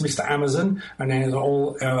that nice Mr. Amazon, and then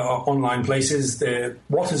all online places.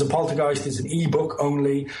 What is a Poltergeist is an e-book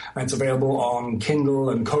only, and it's available on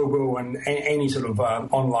Kindle and Kobo and any sort of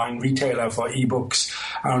online retailer for e-books.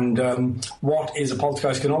 And What is a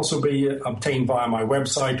Poltergeist can also be obtained via my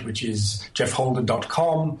website, which is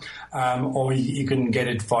jeffholder.com, or you can get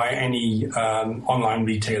it via any online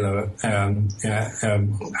retailer,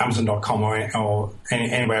 Amazon.com or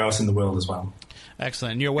anywhere else in the world as well.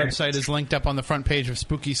 Excellent. And your website is linked up on the front page of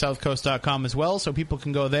SpookySouthCoast.com as well, so people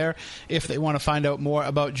can go there if they want to find out more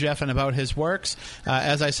about Jeff and about his works.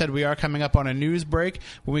 As I said, we are coming up on a news break.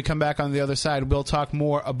 When we come back on the other side, we'll talk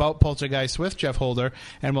more about Poltergeist with Jeff Holder,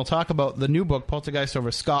 and we'll talk about the new book, Poltergeist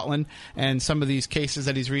Over Scotland, and some of these cases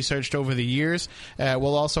that he's researched over the years.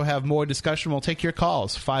 We'll also have more discussion. We'll take your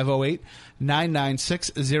calls,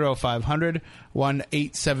 508-996-0500,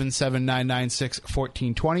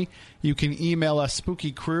 1-877-996-1420. You can email us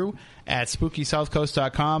SpookyCrew at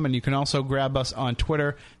SpookySouthCoast.com, and you can also grab us on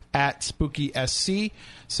Twitter at SpookySC.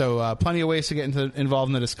 So plenty of ways to get involved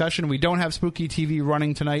in the discussion. We don't have Spooky TV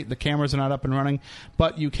running tonight. The cameras are not up and running.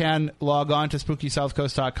 But you can log on to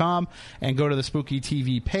SpookySouthCoast.com and go to the Spooky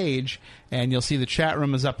TV page, and you'll see the chat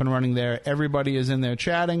room is up and running there. Everybody is in there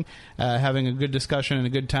chatting, having a good discussion and a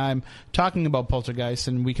good time talking about Poltergeist.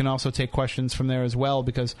 And we can also take questions from there as well,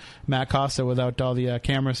 because Matt Costa, without all the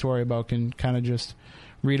cameras to worry about, can kind of just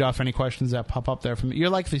read off any questions that pop up there.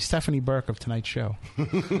 You're like the Stephanie Burke of tonight's show.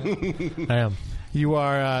 I am. You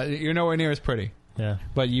are. You're nowhere near as pretty. Yeah.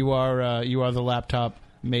 But you are the laptop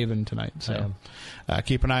maven tonight. So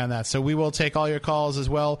keep an eye on that. So we will take all your calls as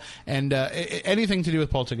well. And anything to do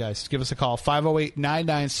with Poltergeist, give us a call.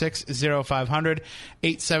 508-996-0500,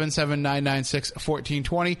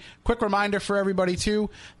 877-996-1420. Quick reminder for everybody,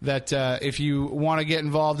 too, that if you want to get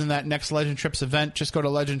involved in that next Legend Trips event, just go to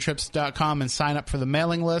legendtrips.com and sign up for the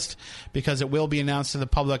mailing list, because it will be announced to the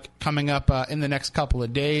public coming up in the next couple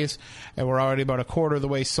of days. And we're already about a quarter of the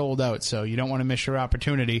way sold out, so you don't want to miss your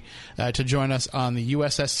opportunity to join us on the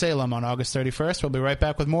USS Salem on August 31st. We'll be right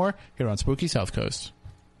back with more here on Spooky South Coast.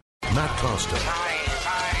 Matt Costa.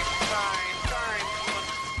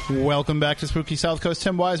 Welcome back to Spooky South Coast.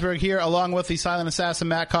 Tim Weisberg here, along with the silent assassin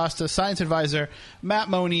Matt Costa, science advisor Matt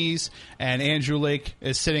Moniz, and Andrew Lake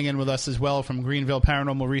is sitting in with us as well from Greenville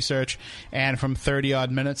Paranormal Research and from 30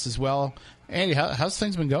 Odd Minutes as well. Andy, how's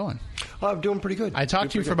things been going? I'm doing pretty good. I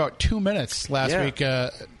talked to you for about 2 minutes last week,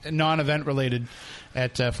 non-event related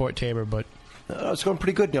at Fort Tabor, but it's going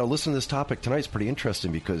pretty good. Listening to this topic tonight is pretty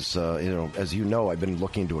interesting because, as you know, I've been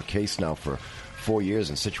looking into a case now for 4 years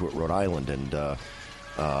in Scituate, Rhode Island, and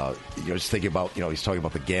just thinking about, he's talking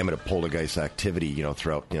about the gamut of poltergeist activity,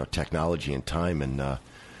 throughout, technology and time, and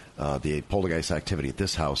the poltergeist activity at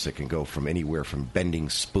this house, it can go from anywhere from bending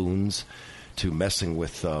spoons to messing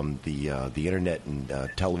with the internet and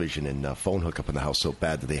television and phone hookup in the house so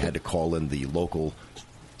bad that they had to call in the local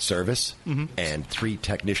service, and 3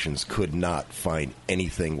 technicians could not find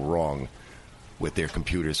anything wrong with their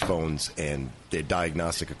computers, phones, and their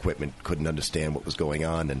diagnostic equipment couldn't understand what was going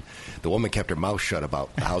on. And the woman kept her mouth shut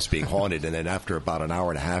about the house being haunted, and then after about an hour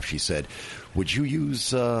and a half, she said, "Would you use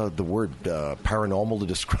the word paranormal to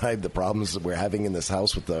describe the problems that we're having in this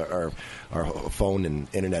house with our phone and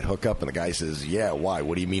internet hookup?" And the guy says, "Yeah, why?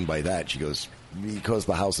 What do you mean by that?" She goes, "Because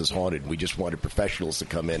the house is haunted. We just wanted professionals to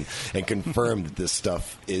come in and confirm that this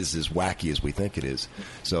stuff is as wacky as we think it is."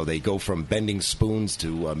 So they go from bending spoons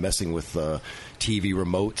to messing with TV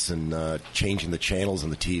remotes and changing the channels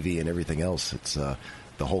on the TV and everything else. It's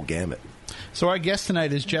the whole gamut. So our guest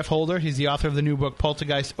tonight is Jeff Holder. He's the author of the new book,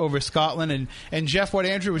 Poltergeist Over Scotland. And Jeff, what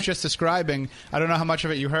Andrew was just describing, I don't know how much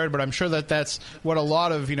of it you heard, but I'm sure that's what a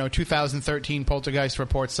lot of 2013 poltergeist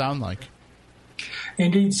reports sound like.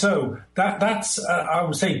 Indeed, so that's I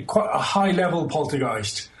would say quite a high-level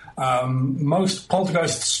poltergeist. Most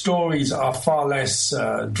poltergeist stories are far less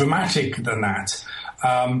dramatic than that.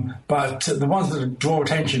 But the ones that draw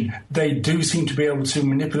attention, they do seem to be able to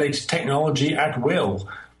manipulate technology at will.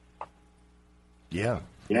 Yeah.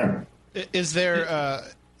 Is there,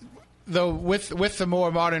 though, with the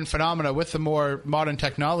more modern phenomena, with the more modern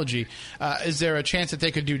technology, is there a chance that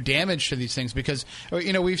they could do damage to these things? Because,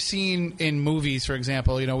 we've seen in movies, for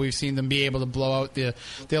example, we've seen them be able to blow out the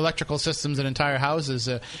electrical systems in entire houses.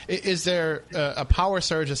 Is there a power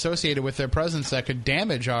surge associated with their presence that could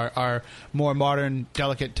damage our more modern,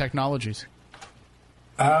 delicate technologies?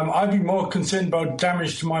 I'd be more concerned about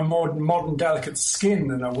damage to my modern delicate skin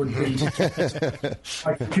than I would be to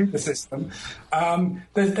my computer system.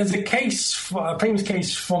 There's a famous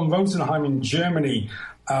case from Rosenheim in Germany,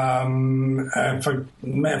 for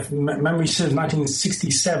memory serves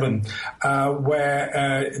 1967,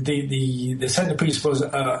 where the centerpiece was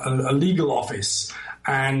a legal office,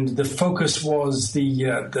 and the focus was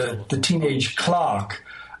the teenage clerk,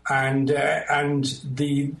 and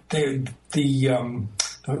the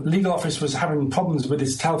the legal office was having problems with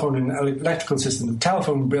its telephone and electrical system. The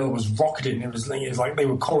telephone bill was rocketing. It was like they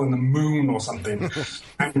were calling the moon or something.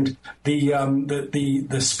 And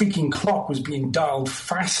the speaking clock was being dialed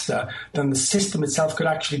faster than the system itself could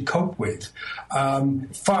actually cope with,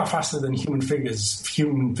 far faster than human fingers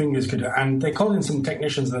could. And they called in some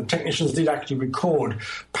technicians, and the technicians did actually record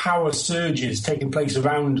power surges taking place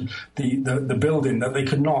around the building that they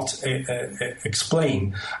could not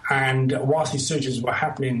explain. And whilst these surges were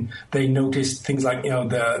happening, they noticed things like,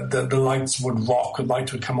 the lights would rock, the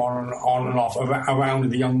lights would come on and off around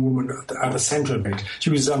the young woman at the centre of it. She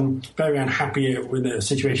was very unhappy with the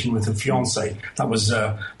situation with her fiancé. That was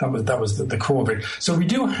the core of it. So we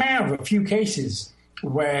do have a few cases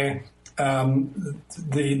where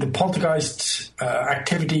the poltergeist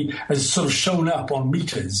activity has sort of shown up on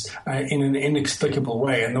meters in an inexplicable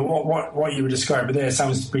way. And what you were describing there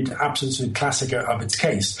sounds to be the absolute classic of its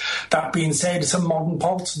case. That being said, some modern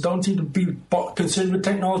polts don't seem to be concerned with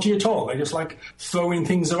technology at all. They just like throwing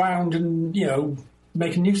things around and,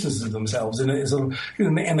 making nuisances of themselves in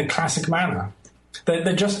the classic manner.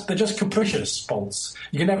 They're just capricious polts.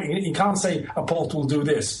 You can't say a polt will do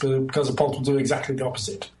this because a polt will do exactly the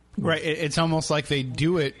opposite. Right. It's almost like they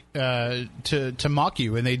do it to mock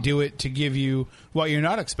you, and they do it to give you what you're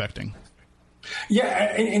not expecting.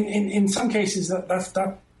 Yeah, in some cases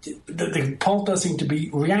the polt does seem to be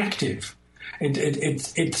reactive.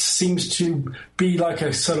 It seems to be like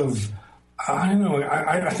a sort of, I don't know.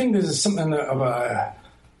 I think there's something of a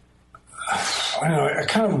kind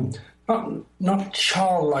of not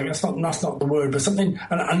childlike. That's not the word, but something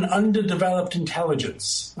an underdeveloped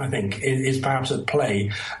intelligence. I think is perhaps at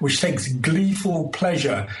play, which takes gleeful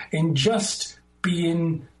pleasure in just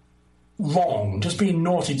being wrong, just being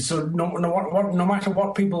naughty. So no matter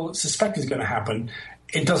what people suspect is going to happen,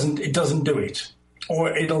 it doesn't do it,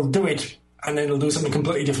 or it'll do it and then it'll do something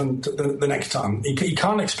completely different the next time. You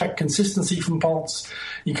can't expect consistency from polts.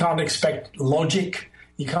 You can't expect logic.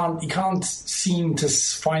 You can't seem to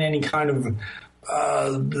find any kind of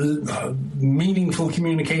meaningful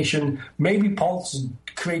communication. Maybe polts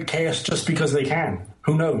create chaos just because they can.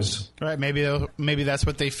 Who knows? Right. Maybe that's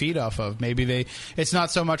what they feed off of. Maybe it's not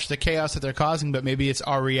so much the chaos that they're causing, but maybe it's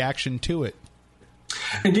our reaction to it.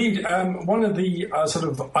 Indeed, one of the sort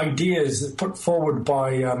of ideas put forward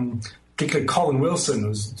by particularly Colin Wilson,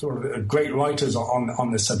 who's sort of great writers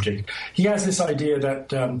on this subject, he has this idea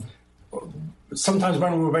that sometimes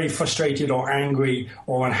when we're very frustrated or angry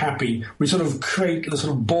or unhappy, we sort of create the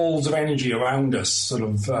sort of balls of energy around us, sort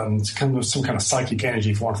of some kind of psychic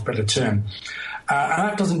energy, for want of a better term. And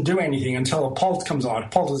that doesn't do anything until a polt comes out. A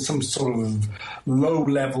polt is some sort of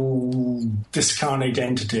low-level discarnate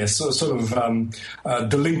entity, a sort of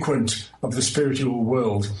delinquent of the spiritual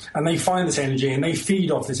world. And they find this energy and they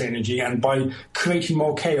feed off this energy. And by creating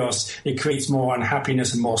more chaos, it creates more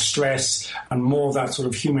unhappiness and more stress, and more of that sort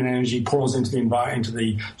of human energy pours into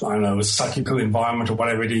the psychical environment or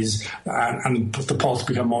whatever it is, and the polts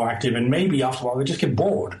become more active. And maybe after a while they just get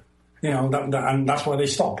bored. And that's why they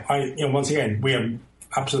stop. Once again, we have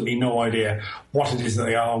absolutely no idea what it is that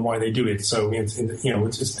they are and why they do it. So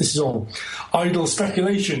this is all idle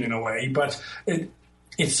speculation in a way, but it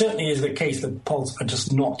certainly is the case that polts are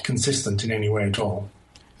just not consistent in any way at all.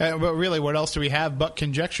 But really, what else do we have but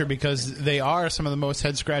conjecture? Because they are some of the most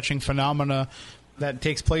head-scratching phenomena that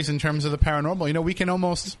takes place in terms of the paranormal. We can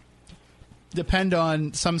almost depend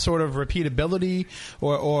on some sort of repeatability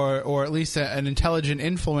or at least an intelligent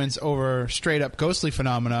influence over straight up ghostly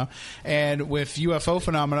phenomena. And with UFO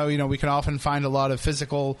phenomena, we can often find a lot of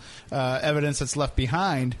physical evidence that's left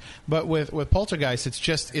behind. But with poltergeist,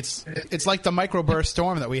 it's like the microburst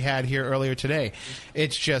storm that we had here earlier today.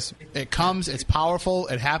 It comes, it's powerful,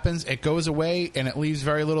 it happens, it goes away, and it leaves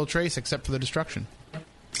very little trace except for the destruction.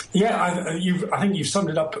 Yeah, I think you've summed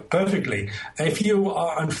it up perfectly. If you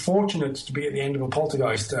are unfortunate to be at the end of a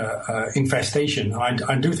poltergeist infestation,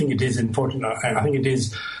 I do think it is unfortunate, and I think it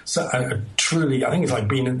is truly. I think it's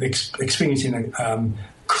like experiencing a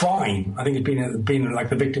crime. I think it's being like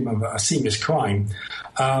the victim of a serious crime.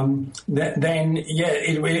 Then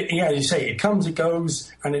as you say, it comes, it goes,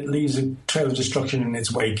 and it leaves a trail of destruction in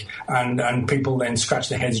its wake, and people then scratch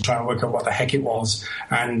their heads and try and work out what the heck it was.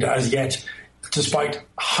 And as yet, despite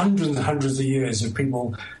hundreds and hundreds of years of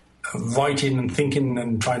people writing and thinking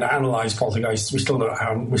and trying to analyse poltergeists, we still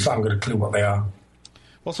haven't got a clue what they are.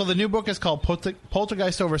 Well, so the new book is called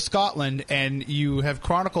Poltergeist Over Scotland, and you have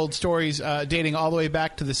chronicled stories dating all the way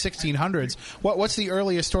back to the 1600s. What's the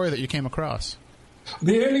earliest story that you came across?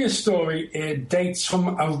 The earliest story dates from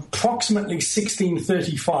approximately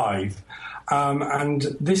 1635. And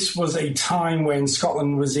this was a time when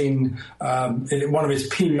Scotland was in one of its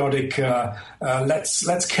periodic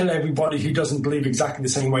let's kill everybody who doesn't believe exactly the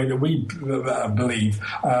same way that we believe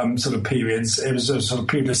sort of periods. It was a sort of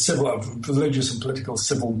period of religious and political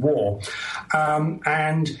civil war.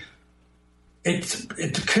 And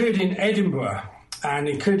it occurred in Edinburgh, and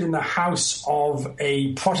it occurred in the house of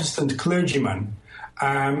a Protestant clergyman.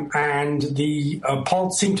 And the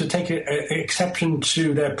Poles seemed to take exception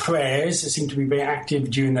to their prayers. They seemed to be very active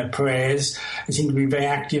during their prayers. They seemed to be very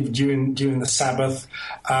active during the Sabbath.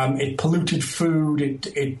 It polluted food.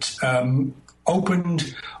 It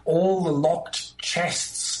opened all the locked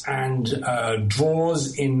chests and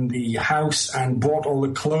drawers in the house and brought all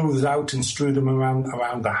the clothes out and threw them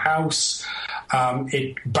around the house.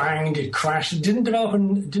 It banged. It crashed. It didn't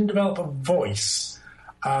develop a voice,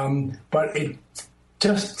 but it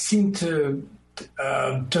just seemed to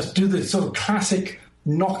just do the sort of classic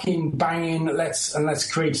knocking, banging,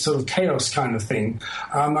 let's create sort of chaos kind of thing.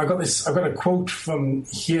 I've got a quote from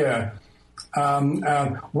here.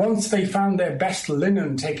 Once they found their best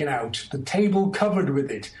linen taken out, the table covered with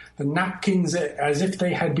it, the napkins as if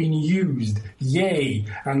they had been used, yea,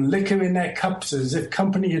 and liquor in their cups as if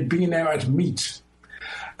company had been there at meat.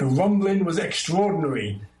 The rumbling was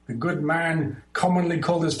extraordinary. The good man commonly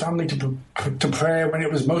called his family to prayer when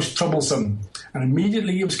it was most troublesome, and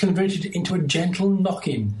immediately it was converted into a gentle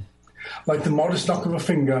knocking, like the modest knock of a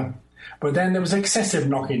finger. But then there was excessive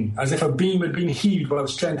knocking, as if a beam had been heaved by the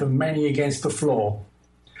strength of many against the floor.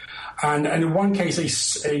 And in one case,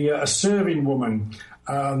 a serving woman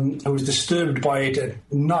who was disturbed by it at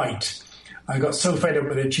night got so fed up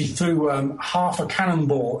with it, she threw half a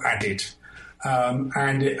cannonball at it,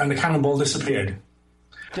 and the cannonball disappeared.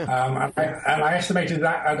 And I estimated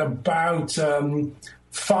that at about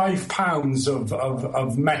 5 pounds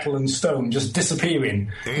of metal and stone just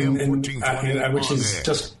disappearing, which is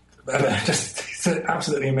just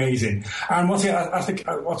absolutely amazing. And I think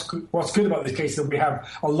what's good about this case is that we have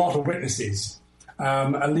a lot of witnesses.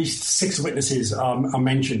 At least 6 witnesses are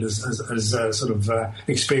mentioned as sort of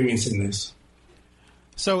experiencing this.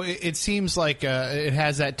 So it seems like it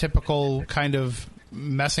has that typical kind of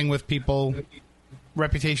messing with people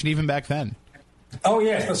reputation even back then. Oh,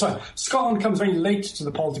 yes, that's right. Scotland comes very late to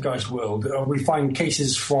the poltergeist world. We find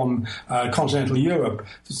cases from continental Europe,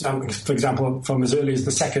 for example, from as early as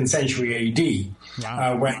the 2nd century AD,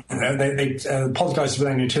 wow. When poltergeists were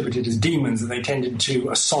then interpreted as demons, and they tended to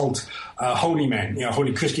assault holy men,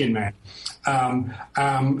 holy Christian men.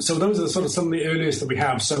 So those are sort of some of the earliest that we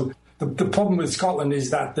have. So the problem with Scotland is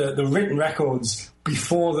that the written records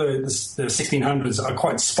before the 1600s are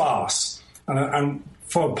quite sparse. And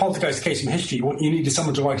for a poltergeist case in history, you needed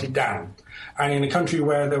someone to write it down. And in a country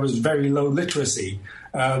where there was very low literacy,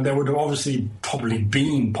 there would have obviously probably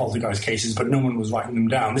been poltergeist cases, but no one was writing them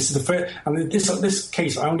down. This is the first, and this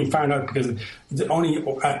case I only found out because only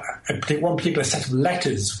one particular set of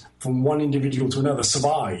letters from one individual to another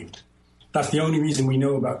survived. That's the only reason we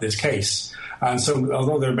know about this case. And so,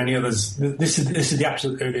 although there are many others, this is the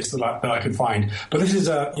absolute earliest that I could find. But this is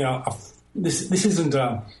This isn't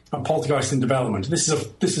a poltergeist in development. This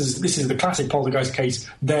is the classic poltergeist case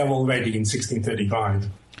there already in 1635.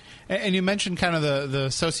 And you mentioned kind of the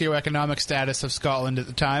socioeconomic status of Scotland at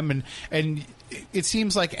the time, and it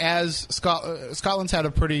seems like as Scotland's had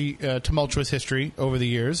a pretty tumultuous history over the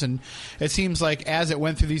years, and it seems like as it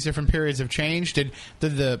went through these different periods of change, did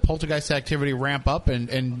the poltergeist activity ramp up,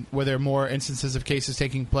 and were there more instances of cases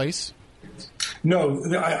taking place? No,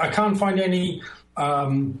 I can't find any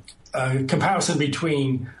comparison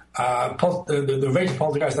between the rate of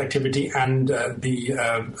poltergeist activity and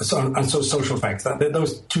social effects.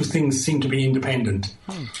 Those two things seem to be independent.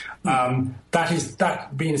 That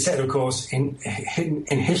being said, of course, in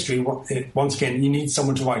history, once again, you need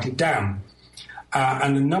someone to write it down.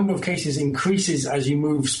 And the number of cases increases as you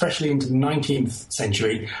move, especially into the 19th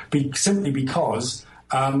century, simply because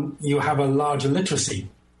you have a larger literacy.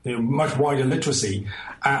 Much wider literacy.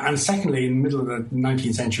 And secondly, in the middle of the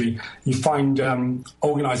 19th century, you find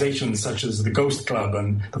organizations such as the Ghost Club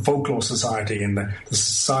and the Folklore Society and the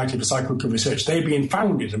Society for Psychical Research. They're being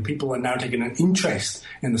founded, and people are now taking an interest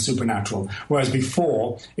in the supernatural, whereas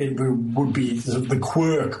before it would be the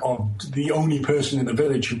quirk of the only person in the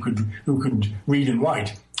village who could read and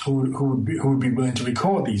write, who would be willing to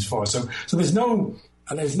record these for us. So there's no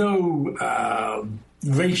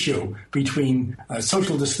ratio between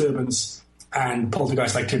social disturbance and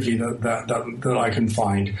poltergeist activity that I can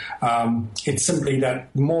find. It's simply that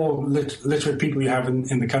the more literate people you have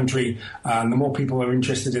in the country, the more people are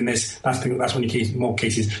interested in this, that's when you get more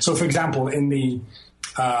cases. So, for example, in the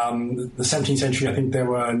the 17th century, I think there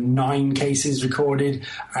were 9 cases recorded,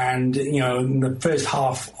 and in the first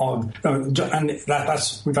half of,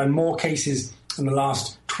 we've had more cases in the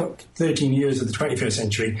last 13 years of the 21st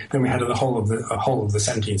century than we had in the whole of the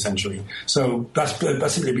 17th century. So that's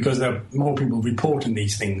simply because there are more people reporting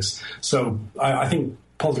these things. So I think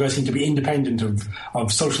poltergeists seem to be independent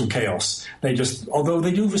of social chaos. Although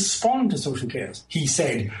they do respond to social chaos, he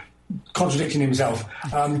said, contradicting himself.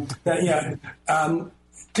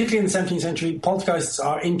 Particularly in the 17th century, poltergeists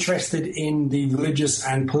are interested in the religious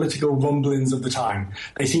and political rumblings of the time.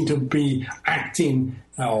 They seem to be acting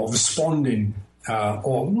or responding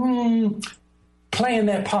or playing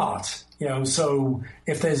their part. So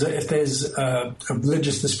if there's a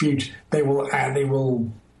religious dispute, they'll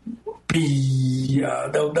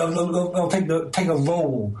take a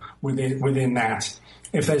role within that.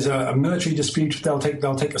 If there's a military dispute, they'll take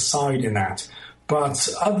a side in that. But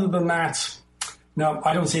other than that, no,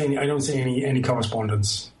 I don't see any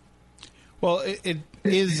correspondence. Well, it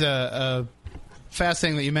is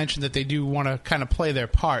fascinating that you mentioned that they do want to kind of play their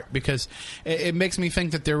part, because it makes me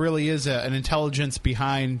think that there really is an intelligence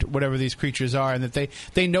behind whatever these creatures are, and that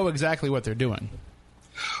they know exactly what they're doing.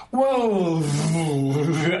 Well,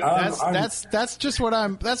 that's just what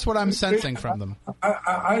I'm sensing from them.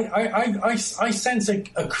 I sense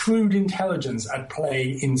a crude intelligence at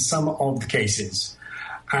play in some of the cases,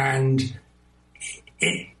 and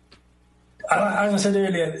as I said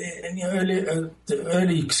earlier, the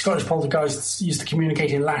early Scottish poltergeists used to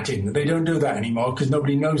communicate in Latin. They don't do that anymore because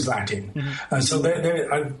nobody knows Latin. Mm-hmm. And so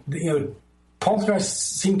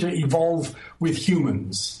poltergeists seem to evolve with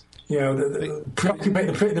humans.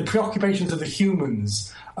 The preoccupations of the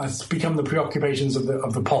humans become the preoccupations of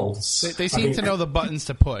the polts. They seem to know the buttons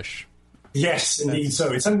to push. Yes, indeed.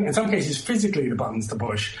 So in some cases, physically the buttons to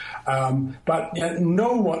push, but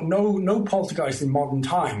no poltergeist in modern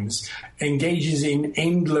times engages in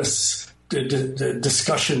endless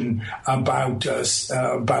discussion about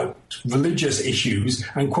religious issues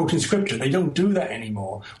and quoting scripture. They don't do that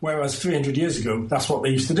anymore. Whereas 300 years ago, that's what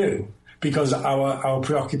they used to do, because our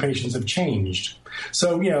preoccupations have changed.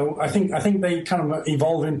 So I think they kind of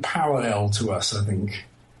evolve in parallel to us. I think.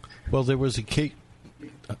 Well, there was a case.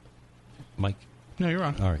 Mike? No, you're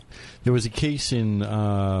on. All right. There was a case in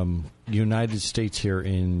the United States here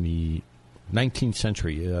in the 19th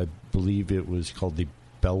century. I believe it was called the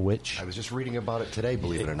Bell Witch. I was just reading about it today,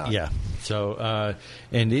 believe it or not. Yeah. So,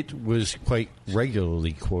 and it was quite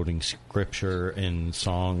regularly quoting scripture and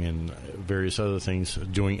song and various other things,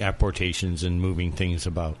 doing apportations and moving things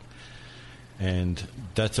about. And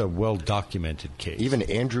that's a well-documented case. Even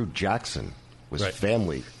Andrew Jackson was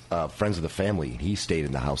family. Friends of the family, he stayed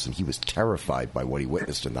in the house, and he was terrified by what he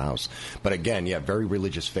witnessed in the house. But again, very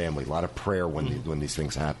religious family, a lot of prayer when these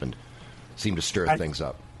things happened. Seemed to stir things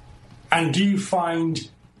up. And do you find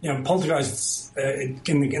poltergeists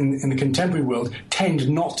in the contemporary world tend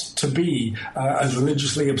not to be as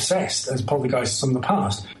religiously obsessed as poltergeists from the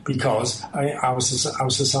past, because our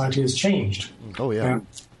society has changed? Oh yeah.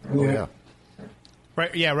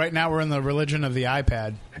 Yeah. Right now we're in the religion of the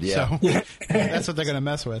iPad. Yeah. So that's what they're going to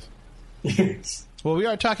mess with. Yes. Well, we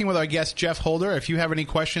are talking with our guest, Jeff Holder. If you have any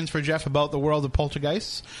questions for Jeff about the world of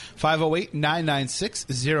poltergeists,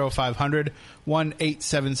 508-996-0500,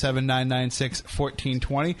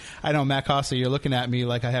 1-877-996-1420. I know, Matt Costa, you're looking at me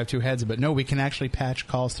like I have two heads, but no, we can actually patch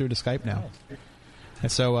calls through to Skype now.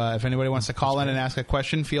 And so if anybody wants to call in and ask a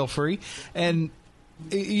question, feel free. And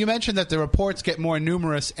you mentioned that the reports get more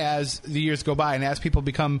numerous as the years go by and as people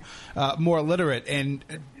become more literate. And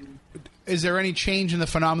is there any change in the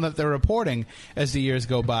phenomena that they're reporting as the years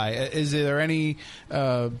go by? Is there any,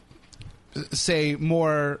 say,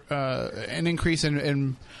 more an increase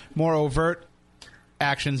in more overt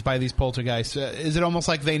actions by these poltergeists? Is it almost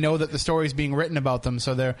like they know that the story is being written about them,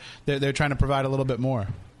 so they're trying to provide a little bit more?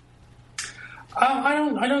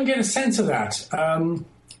 I don't get a sense of that.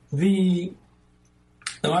 The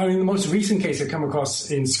most recent case I come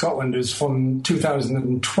across in Scotland is from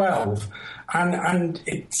 2012, and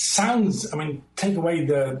it sounds. Take away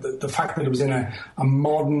the fact that it was in a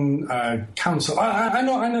modern council. I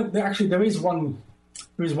know. Actually, there is one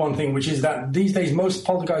thing, which is that these days most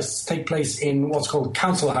poltergeists take place in what's called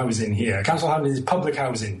council housing here. Council housing is public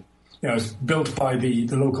housing. It's built by the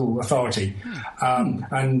local authority.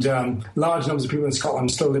 And large numbers of people in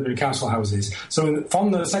Scotland still live in council houses. So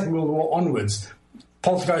from the Second World War onwards,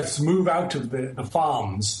 poltergeists move out of the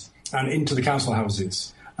farms and into the council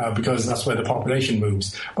houses because that's where the population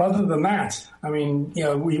moves. But other than that,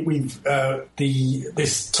 we've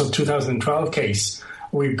this 2012 case,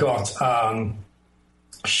 we've got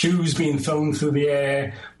shoes being thrown through the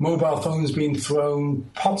air, mobile phones being thrown,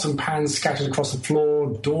 pots and pans scattered across the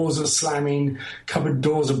floor, doors are slamming, cupboard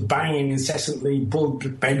doors are banging incessantly,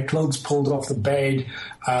 bedclothes pulled off the bed,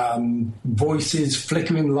 voices,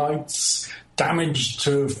 flickering lights, damage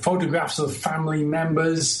to photographs of family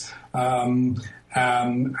members, and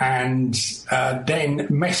then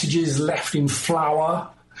messages left in flour,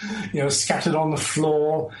 scattered on the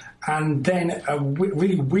floor, and then a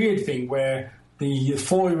really weird thing where the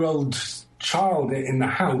 4-year-old child in the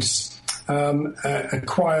house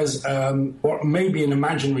acquires what may be an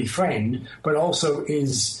imaginary friend, but also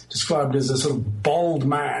is described as a sort of bald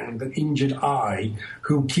man with an injured eye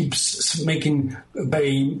who keeps making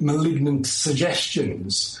very malignant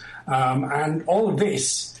suggestions. And all of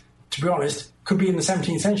this, to be honest, could be in the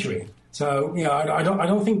 17th century. So, I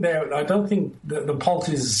don't think the Pult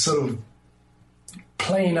is sort of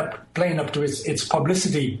playing up to its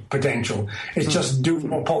publicity potential. It's just doing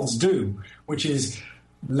what Pults do, which is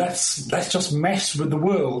let's just mess with the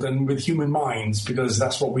world and with human minds, because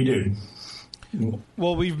that's what we do.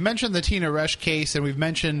 Well, we've mentioned the Tina Resch case and we've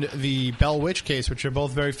mentioned the Bell Witch case, which are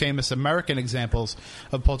both very famous American examples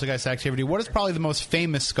of poltergeist activity. What is probably the most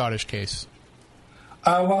famous Scottish case?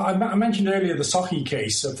 Well, I mentioned earlier the Sochi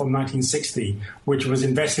case from 1960, which was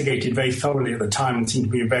investigated very thoroughly at the time and seemed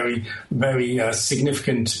to be a very, very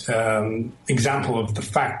significant example of the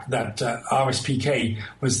fact that RSPK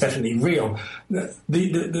was definitely real.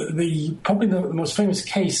 Probably the most famous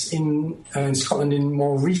case in Scotland in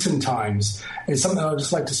more recent times is something I'd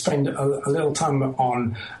just like to spend a little time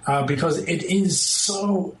on because it is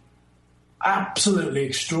so absolutely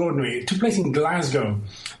extraordinary. It took place in Glasgow,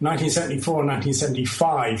 1974 and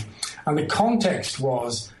 1975, and the context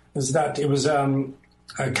was that it was a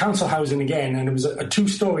council housing again, and it was a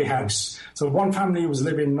 2-story house. So one family was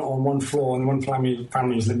living on one floor, and one family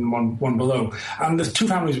was living one below. And the two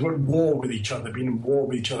families were at war with each other, been at war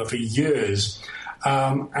with each other for years,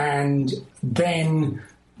 and then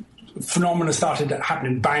phenomena started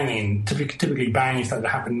happening, banging. Typically, banging started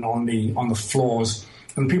happening on the floors.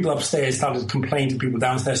 And the people upstairs started complaining to people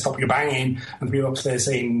downstairs, stop your banging, and the people upstairs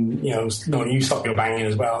saying, no, you stop your banging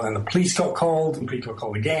as well. And the police got called, and the police got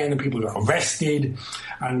called again, and people got arrested.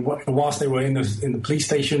 And whilst they were in the police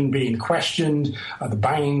station being questioned, the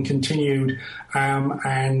banging continued.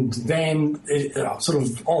 And then sort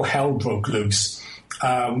of all hell broke loose.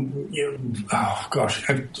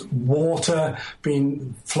 Water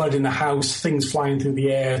being flooding the house, things flying through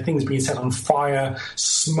the air, things being set on fire,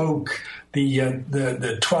 smoke. The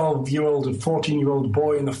 12-year-old and 14-year-old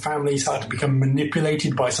boy in the family started to become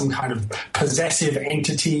manipulated by some kind of possessive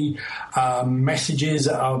entity. Messages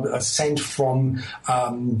are sent from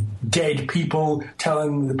dead people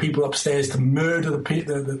telling the people upstairs to murder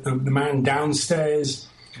the man downstairs.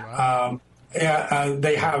 Wow.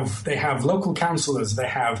 They have local councillors, they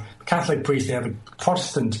have Catholic priests, they have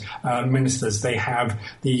Protestant ministers, they have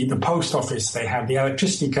the post office, they have the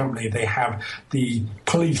electricity company, they have the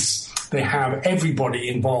police, they have everybody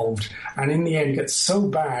involved. And in the end, it gets so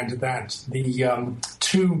bad that the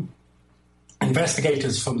two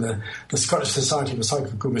investigators from the Scottish Society for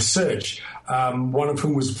Psychical Research, one of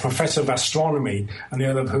whom was a professor of astronomy and the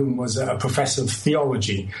other of whom was a professor of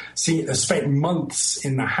theology, spent months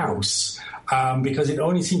in the house because it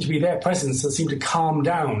only seemed to be their presence that seemed to calm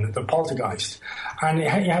down the poltergeist. And it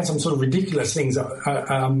had some sort of ridiculous things.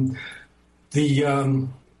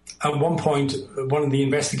 At one point, one of the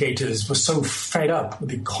investigators was so fed up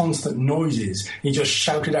with the constant noises, he just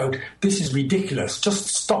shouted out, "This is ridiculous, just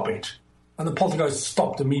stop it." And the poltergeist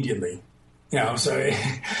stopped immediately. So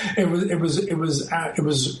it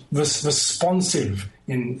was responsive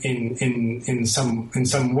in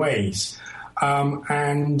some ways,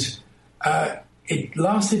 and it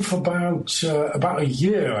lasted for about a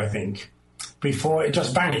year, I think, before it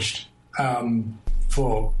just vanished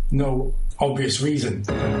for no obvious reason.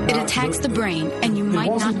 It attacks the brain, and you might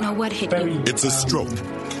not know what hit you. It's a stroke,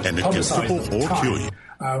 and it can cripple or kill you.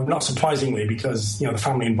 Not surprisingly, because the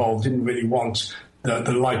family involved didn't really want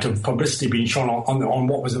the light of publicity being shone on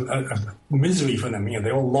what was a misery for them.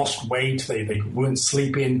 They all lost weight, they weren't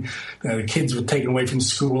sleeping, the kids were taken away from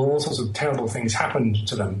school, all sorts of terrible things happened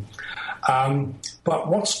to them. But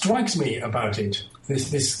what strikes me about it,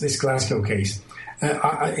 this Glasgow case,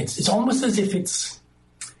 it's almost as if it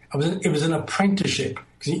was an apprenticeship.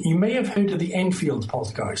 Because you may have heard of the Enfield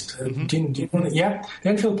poltergeist. Do you know that? Yeah? The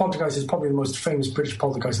Enfield poltergeist is probably the most famous British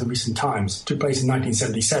poltergeist of recent times. It took place in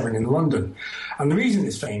 1977 in London. And the reason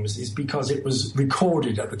it's famous is because it was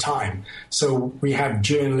recorded at the time. So we have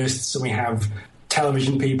journalists and we have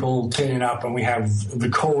television people turning up, and we have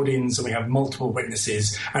recordings, and we have multiple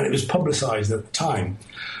witnesses, and it was publicised at the time.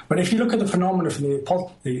 But if you look at the phenomena from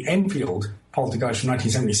the Enfield poltergeist from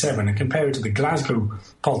 1977 and compare it to the Glasgow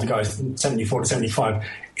poltergeist from 74 to 75,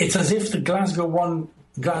 it's as if the Glasgow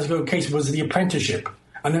case was the apprenticeship,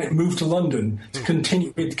 and then it moved to London to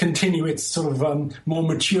continue its sort of more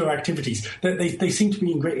mature activities. They seem to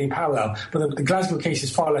be in greatly parallel, but the Glasgow case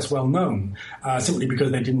is far less well known, simply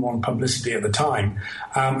because they didn't want publicity at the time.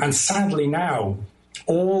 And sadly now,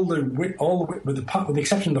 with the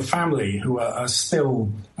exception of the family, who are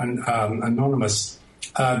still anonymous,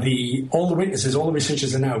 all the witnesses, all the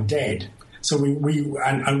researchers are now dead. So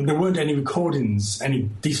and there weren't any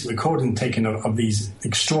decent recording taken of these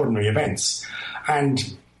extraordinary events,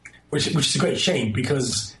 and which is a great shame,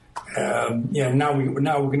 because now we're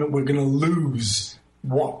going to lose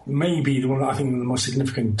what may be one of the most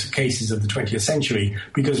significant cases of the 20th century,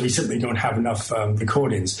 because we simply don't have enough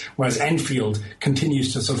recordings. Whereas Enfield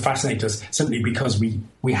continues to sort of fascinate us simply because we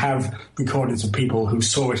have recordings of people who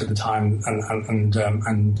saw it at the time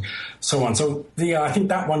and so on. So I think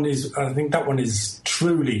that one is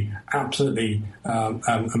truly absolutely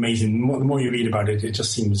amazing. The more you read about it, it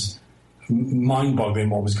just seems mind-boggling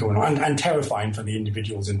what was going on, and terrifying for the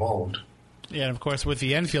individuals involved. Yeah, and of course, with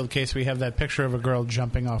the Enfield case, we have that picture of a girl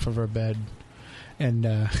jumping off of her bed. And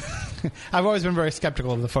I've always been very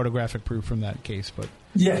skeptical of the photographic proof from that case. But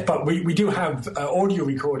yes, but we do have audio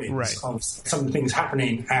recordings of some of the things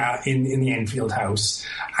happening in the Enfield house.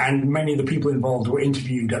 And many of the people involved were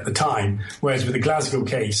interviewed at the time, whereas with the Glasgow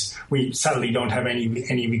case, we sadly don't have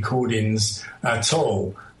any recordings at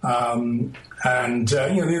all. The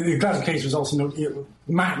Glasgow case was also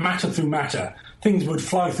matter through matter. Things would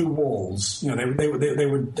fly through walls. They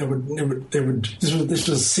would. This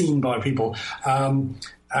was seen by people, and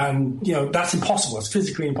that's impossible. It's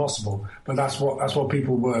physically impossible. But that's what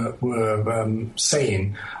people were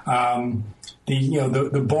saying.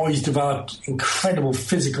 The boys developed incredible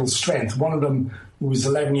physical strength. One of them, who was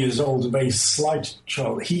 11 years old, a very slight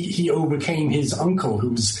child, he overcame his uncle,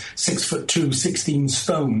 who was 6'2", 16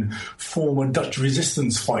 stone, former Dutch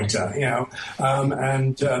resistance fighter.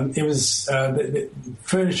 It was the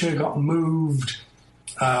furniture got moved,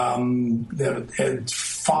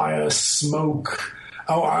 fire, smoke,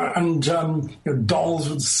 dolls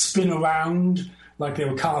would spin around like they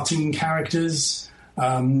were cartoon characters.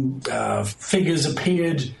 Figures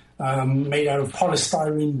appeared made out of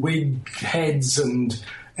polystyrene wig heads, and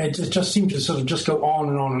it just seemed to sort of just go on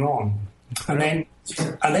and on and on, and then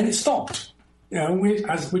it stopped.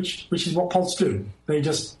 Which is what cults do. They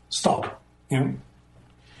just stop.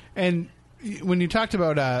 And when you talked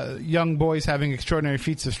about young boys having extraordinary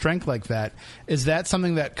feats of strength like that, is that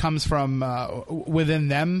something that comes from within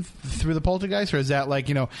them through the poltergeist, or is that like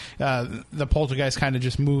the poltergeist kind of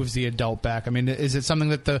just moves the adult back? I mean, is it something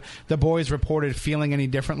that the boys reported feeling any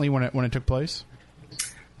differently when it took place?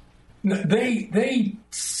 No, they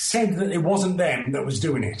said that it wasn't them that was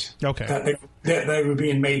doing it. Okay, that they were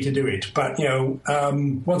being made to do it. But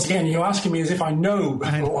once again, you're asking me as if I know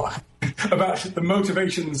about the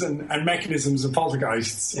motivations and mechanisms of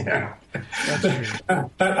poltergeists. Yeah,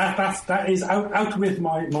 that is out with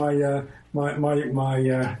my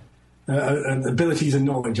abilities and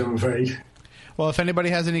knowledge, I'm afraid. Well, if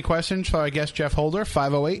anybody has any questions for our guest, Jeff Holder,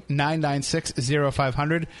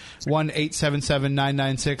 508-996-0500,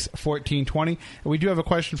 1-877-996-1420. We do have a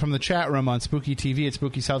question from the chat room on Spooky TV at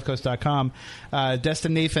SpookySouthCoast.com.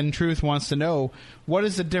 Destin Nathan Truth wants to know, what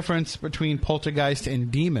is the difference between poltergeist and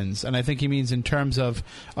demons? And I think he means in terms of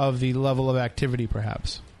the level of activity,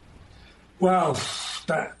 perhaps. Well,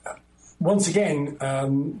 once again,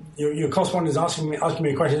 your correspondent is asking me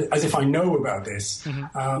a question as if I know about this,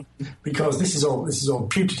 because this is all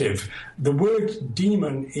putative. The word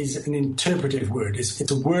demon is an interpretive word.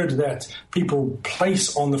 It's a word that people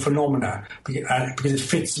place on the phenomena because it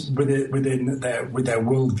fits within their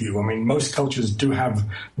worldview. I mean, most cultures do have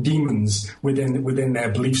demons within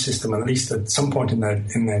their belief system, at least at some point in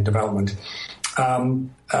their development.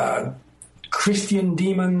 Christian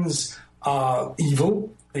demons are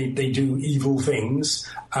evil. They do evil things.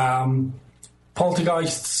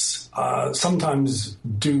 Poltergeists sometimes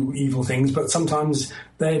do evil things, but sometimes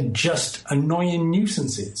they're just annoying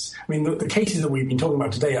nuisances. I mean, the cases that we've been talking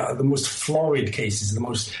about today are the most florid cases, the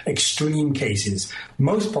most extreme cases.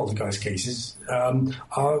 Most poltergeist cases are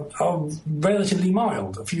relatively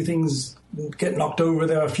mild. A few things get knocked over,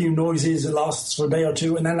 there are a few noises, it lasts for a day or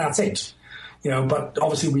two, and then that's it. But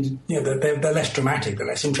obviously they're less dramatic, they're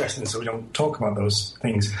less interesting, so we don't talk about those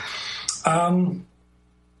things. Some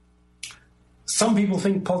people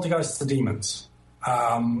think poltergeists are demons.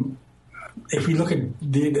 if we look at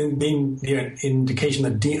the indication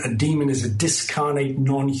that a demon is a discarnate,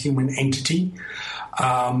 non-human entity,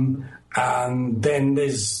 and then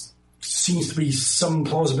there's seems to be some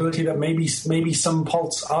plausibility that maybe some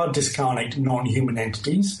Polts are discarnate, non-human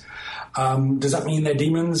entities. Does that mean they're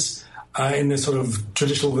demons in the sort of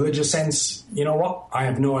traditional religious sense? You know what? I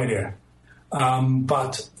have no idea.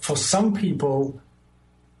 But for some people,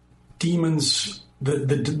 demons,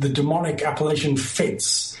 the demonic appellation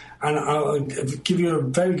fits. And I'll give you a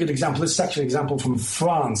very good example. This is actually an example from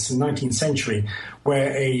France in the 19th century,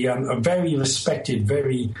 where a very respected,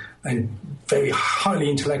 very highly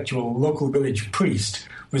intellectual local village priest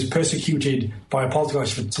was persecuted by a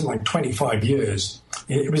poltergeist for something like 25 years.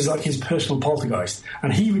 It was like his personal poltergeist,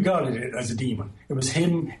 and he regarded it as a demon. It was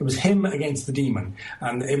him against the demon,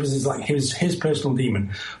 and it was like his personal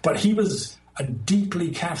demon. But he was a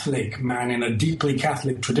deeply Catholic man in a deeply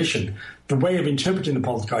Catholic tradition. The way of interpreting the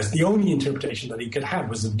poltergeist, the only interpretation that he could have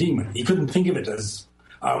was a demon. He couldn't think of it as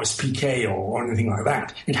PK or anything like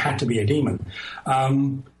that. It had to be a demon.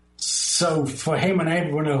 So for him and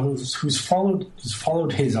everyone else who's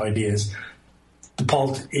followed his ideas, the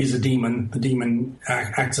Polt is a demon. The demon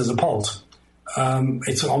acts as a Polt.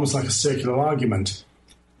 It's almost like a circular argument.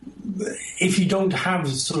 If you don't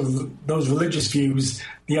have sort of those religious views,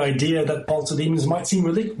 the idea that Polts are demons might seem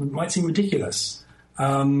ridiculous.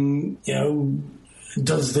 Does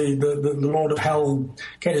the Lord of Hell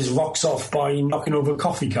get his rocks off by knocking over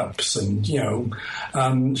coffee cups and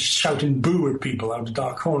shouting boo at people out of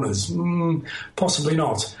dark corners? Possibly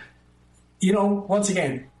not. Once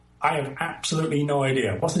again, I have absolutely no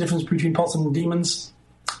idea. What's the difference between Polts and demons?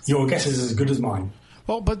 Your guess is as good as mine.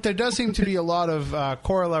 Well, but there does seem to be a lot of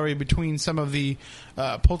corollary between some of the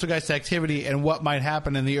poltergeist activity and what might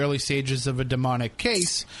happen in the early stages of a demonic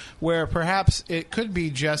case, where perhaps it could be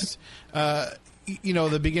just,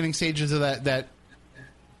 the beginning stages of that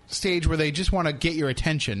stage where they just want to get your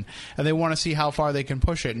attention and they want to see how far they can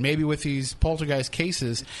push it. And maybe with these poltergeist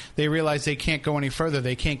cases, they realize they can't go any further.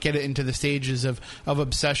 They can't get it into the stages of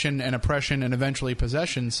obsession and oppression and eventually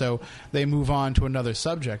possession, so they move on to another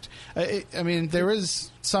subject. There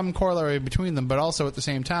is some corollary between them, but also at the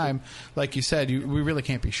same time, like you said, we really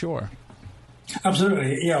can't be sure.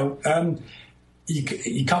 Absolutely.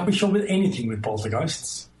 You can't be sure with anything with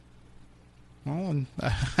poltergeists. Well,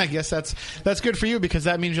 I guess that's good for you, because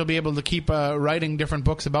that means you'll be able to keep writing different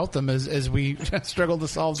books about them as we struggle to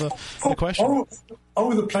solve the question.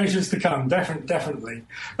 The pleasures to come, definitely.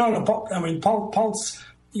 No, Polts,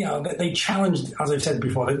 they challenged, as I've said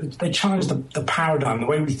before, they challenged the paradigm, the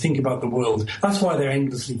way we think about the world. That's why they're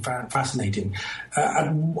endlessly fascinating.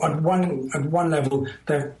 At one level,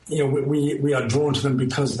 we are drawn to them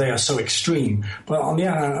because they are so extreme. But on the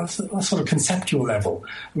other hand, that's a sort of conceptual level.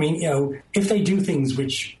 If they do things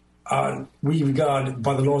which we regard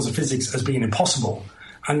by the laws of physics as being impossible,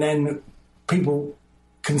 and then people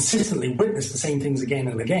consistently witness the same things again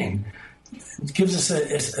and again, it gives us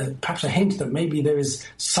perhaps a hint that maybe there is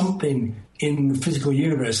something in the physical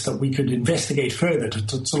universe that we could investigate further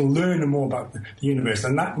to sort of learn more about the universe.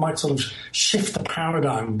 And that might sort of shift the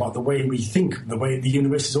paradigm about the way we think, the way the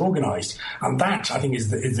universe is organized. And that, I think,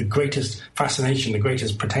 is the greatest fascination, the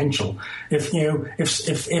greatest potential. If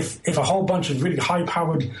a whole bunch of really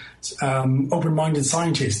high-powered, open-minded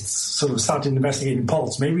scientists sort of started investigating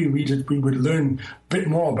Polts, maybe we would learn a bit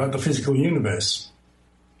more about the physical universe.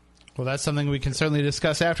 Well, that's something we can certainly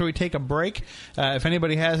discuss after we take a break. If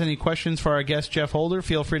anybody has any questions for our guest, Jeff Holder,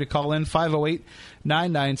 feel free to call in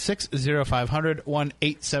 508-996-0500,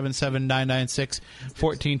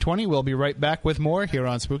 1-877-996-1420. We'll be right back with more here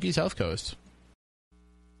on Spooky South Coast.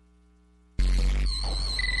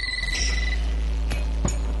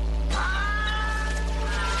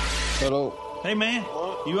 Hello. Hey, man.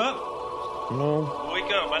 You up? No.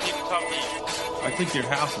 Wake up. I need to talk to you. I think your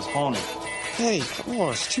house is haunted. Hey, come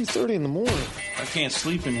on, it's 2:30 in the morning. I can't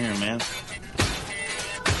sleep in here, man.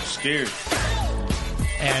 I'm scared.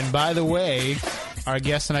 And by the way, our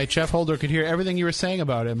guest tonight, Jeff Holder, could hear everything you were saying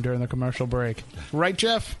about him during the commercial break. Right,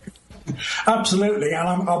 Jeff? Absolutely, and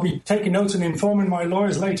I'll be taking notes and informing my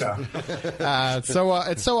lawyers later. It's so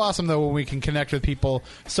awesome, though, when we can connect with people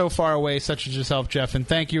so far away, such as yourself, Jeff. And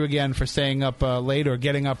thank you again for staying up late or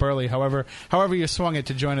getting up early, however you swung it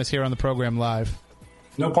to join us here on the program live.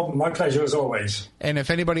 No problem. My pleasure, as always. And if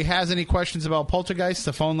anybody has any questions about poltergeists,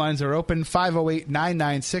 the phone lines are open,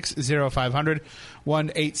 508-996-0500,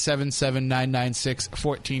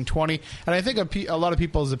 1-877-996-1420. And I think a lot of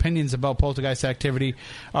people's opinions about poltergeist activity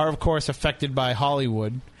are, of course, affected by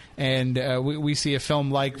Hollywood and we see a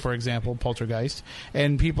film like, for example, Poltergeist,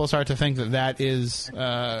 and people start to think that is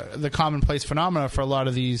the commonplace phenomena for a lot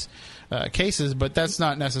of these cases, but that's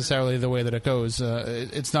not necessarily the way that it goes.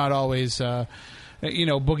 It's not always,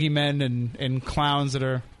 boogeymen and clowns that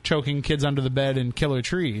are choking kids under the bed and killer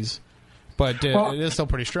trees, but it is still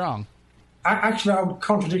pretty strong. Actually, I would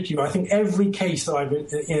contradict you. I think every case that I've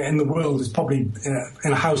in the world is probably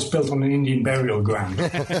in a house built on an Indian burial ground.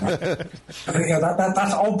 That's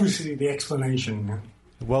obviously the explanation.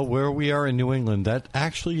 Well, where we are in New England, that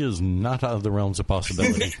actually is not out of the realms of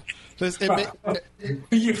possibility. For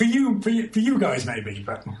you guys, maybe.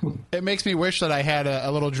 But it makes me wish that I had a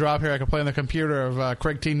little drop here I could play on the computer of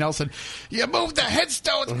Craig T. Nelson. You moved the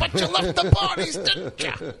headstones, but you left the bodies, didn't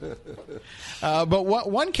you? But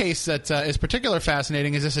one case that is particularly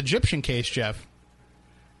fascinating is this Egyptian case, Jeff.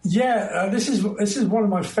 Yeah, this is one of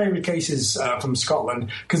my favourite cases from Scotland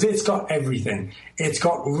because it's got everything. It's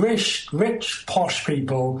got rich, posh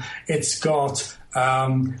people. It's got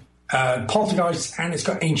poltergeists, and it's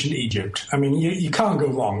got ancient Egypt. I mean, you can't go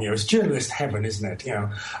wrong. It's journalist heaven, isn't it?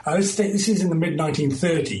 This is in the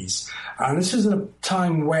mid-1930s, and this was at a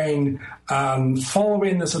time when,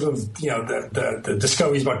 following the sort of the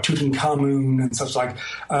discoveries about Tutankhamun and such like,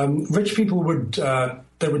 rich people would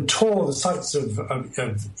tour the sites of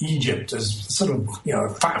Egypt as sort of a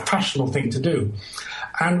fashionable thing to do,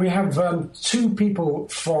 and we have two people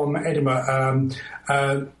from Edinburgh.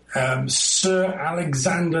 Sir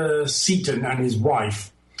Alexander Seton and his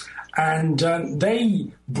wife, and they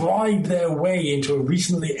bribed their way into a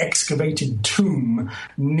recently excavated tomb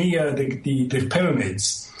near the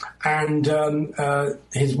pyramids. And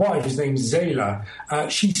his wife, his name's Zayla,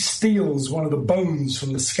 she steals one of the bones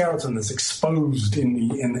from the skeleton that's exposed in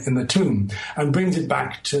the tomb and brings it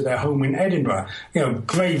back to their home in Edinburgh.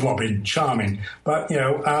 Grave robbing, charming. But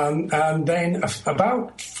and then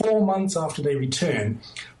about 4 months after they return,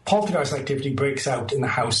 poltergeist activity breaks out in the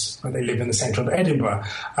house where they live in the centre of Edinburgh.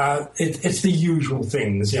 It's the usual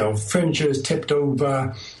things. Furniture is tipped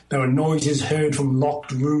over. There are noises heard from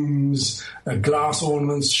locked rooms. Glass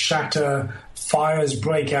ornaments shatter. Fires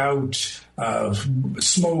break out.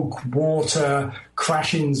 Smoke, water,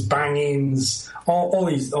 crashings, bangings. All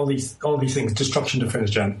these things. Destruction to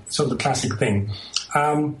furniture. Sort of the classic thing.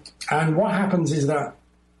 And what happens is that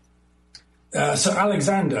Sir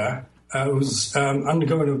Alexander was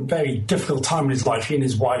undergoing a very difficult time in his life. He and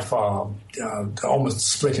his wife are almost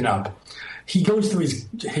splitting up. He goes to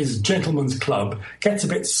his gentleman's club, gets a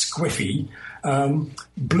bit squiffy,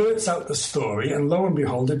 blurts out the story, and lo and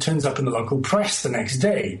behold, it turns up in the local press the next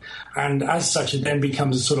day. And as such, it then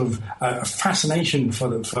becomes a sort of a fascination for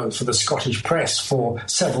the Scottish press for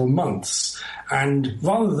several months. And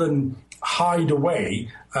rather than hide away,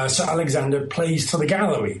 Sir Alexander plays to the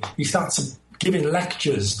gallery. He starts giving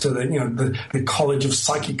lectures to the College of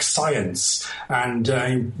Psychic Science and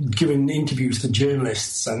giving interviews to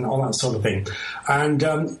journalists and all that sort of thing. And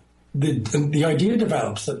the idea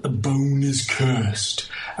develops that the bone is cursed,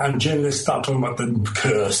 and journalists start talking about the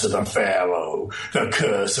curse of the pharaoh, the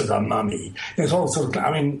curse of the mummy. It's all sort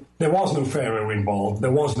of, there was no pharaoh involved,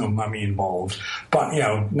 there was no mummy involved, but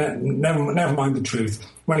never mind the truth.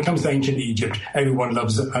 When it comes to ancient Egypt, everyone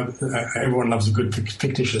loves a good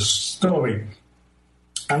fictitious story.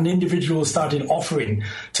 And individuals started offering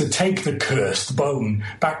to take the cursed bone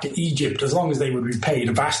back to Egypt as long as they would be paid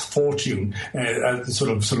a vast fortune,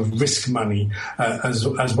 sort of risk money as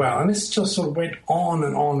well. And this just sort of went on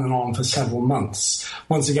and on and on for several months.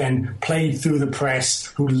 Once again, played through the press,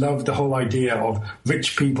 who loved the whole idea of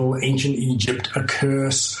rich people, ancient Egypt, a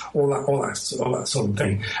curse, all that sort of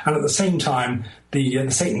thing. And at the same time, the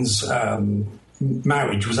Satan's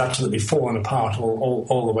marriage was absolutely falling apart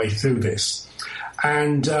all the way through this.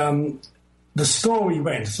 And the story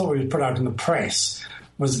was put out in the press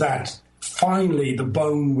was that finally the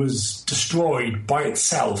bone was destroyed by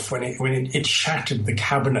itself when it shattered the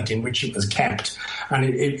cabinet in which it was kept, and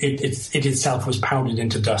it itself was pounded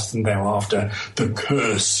into dust, and thereafter the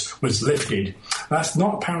curse was lifted. That's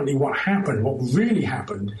not apparently what happened. What really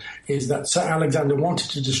happened is that Sir Alexander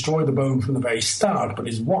wanted to destroy the bone from the very start, but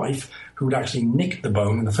his wife, who had actually nicked the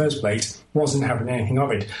bone in the first place, wasn't having anything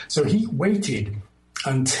of it. So he waited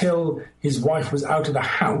until his wife was out of the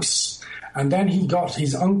house, and then he got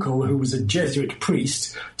his uncle, who was a Jesuit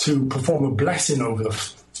priest, to perform a blessing over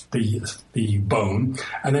the bone,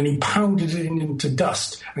 and then he pounded it into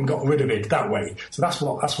dust and got rid of it that way. So that's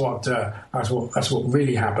what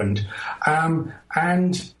really happened.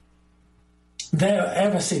 And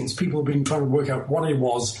ever since, people have been trying to work out what it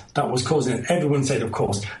was that was causing it. Everyone said, of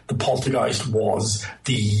course, the poltergeist was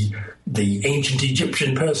the ancient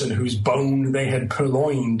Egyptian person whose bone they had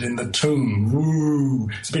purloined in the tomb. Woo!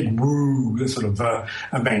 It's a big woo, this sort of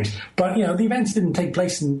event. But, the events didn't take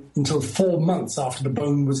place until 4 months after the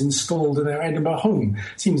bone was installed in their Edinburgh home.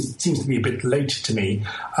 Seems to be a bit late to me.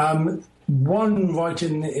 One writer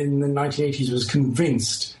in the 1980s was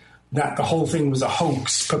convinced that the whole thing was a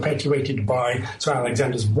hoax perpetuated by Sir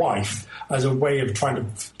Alexander's wife as a way of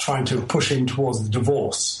trying to push him towards the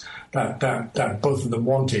divorce that both of them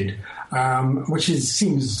wanted, which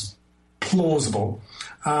seems plausible.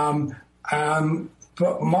 But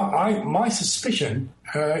my suspicion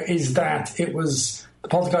is that the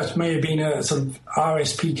poltergeist may have been a sort of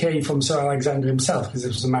RSPK from Sir Alexander himself, because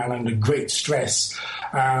this was a man under great stress,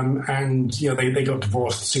 and they got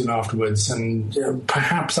divorced soon afterwards, and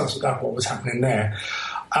perhaps that's what was happening there.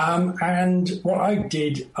 And what I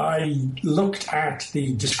did, I looked at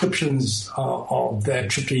the descriptions of their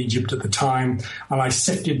trip to Egypt at the time, and I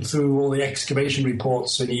sifted through all the excavation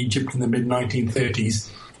reports in Egypt in the mid-1930s,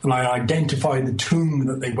 and I identified the tomb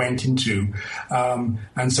that they went into.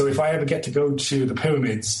 And so if I ever get to go to the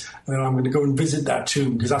pyramids, then I'm going to go and visit that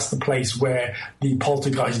tomb, because that's the place where the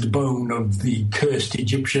poltergeist bone of the cursed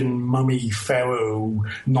Egyptian mummy pharaoh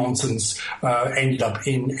nonsense ended up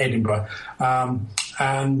in Edinburgh.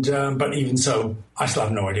 But even so, I still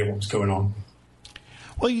have no idea what was going on.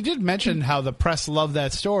 Well, you did mention how the press loved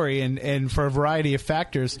that story, and for a variety of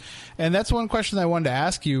factors. And that's one question I wanted to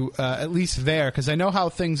ask you, at least there, because I know how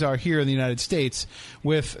things are here in the United States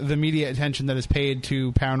with the media attention that is paid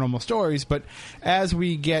to paranormal stories. But as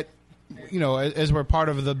we get, as we're part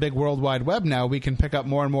of the big World Wide Web now, we can pick up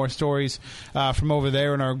more and more stories from over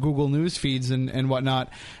there in our Google News feeds and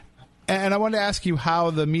whatnot. And I wanted to ask you how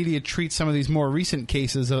the media treats some of these more recent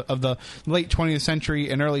cases of the late 20th century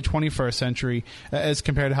and early 21st century as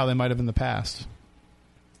compared to how they might have in the past.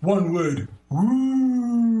 One word.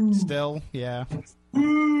 Woo! Still, yeah.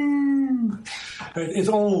 Woo! It's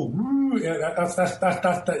all woo.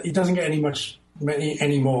 That it doesn't get any more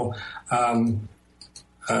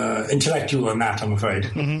intellectual than that, I'm afraid.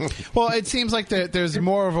 Mm-hmm. Well, it seems like there's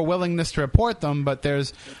more of a willingness to report them, but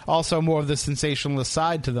there's also more of the sensationalist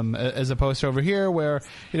side to them, as opposed to over here, where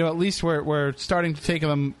at least we're starting to take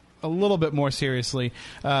them a little bit more seriously.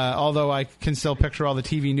 Although I can still picture all the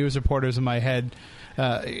TV news reporters in my head,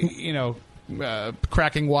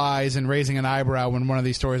 cracking wise and raising an eyebrow when one of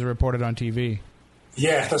these stories are reported on TV.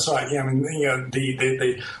 Yeah, that's right. Yeah, I mean,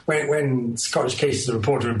 when Scottish cases are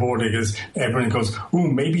reported abroad, everyone goes, "Ooh,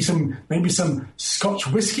 maybe some Scotch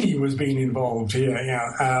whiskey was being involved here."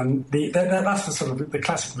 Yeah, that's the sort of the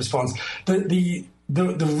classic response. The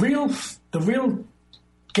real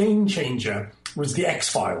game changer was the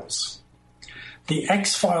X-Files. The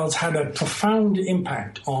X-Files had a profound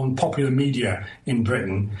impact on popular media in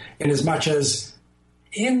Britain, in as much as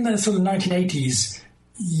in the sort of 1980s.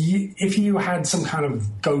 If you had some kind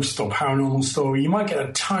of ghost or paranormal story, you might get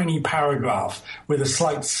a tiny paragraph with a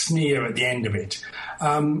slight sneer at the end of it.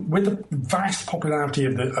 With the vast popularity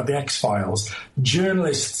of the X-Files,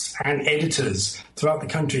 journalists and editors throughout the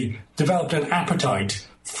country developed an appetite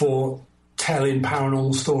for telling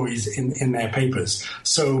paranormal stories in their papers.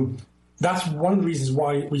 So that's one of the reasons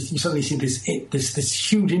why you suddenly see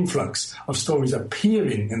this huge influx of stories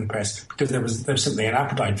appearing in the press, because there was simply an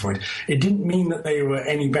appetite for it. It didn't mean that they were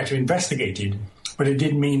any better investigated, but it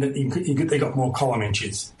did mean that they got more column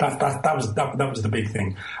inches. That was the big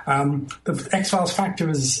thing. The X-Files factor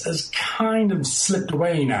has kind of slipped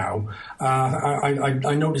away now.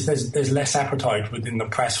 I noticed there's less appetite within the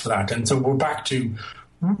press for that, and so we're back to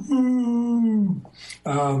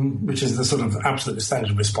which is the sort of absolute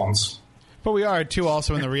standard response. But we are, too,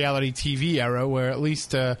 also in the reality TV era, where at least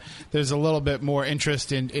there's a little bit more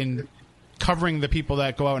interest in covering the people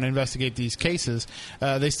that go out and investigate these cases.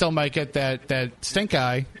 They still might get that stink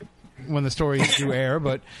eye when the stories do air,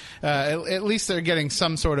 but at least they're getting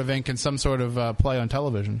some sort of ink and some sort of play on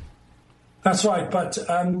television. That's right, but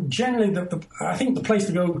generally I think the place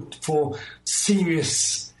to go for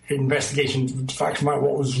serious investigation, to find out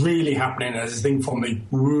what was really happening as a thing from the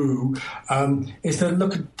woo, is to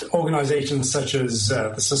look at organisations such as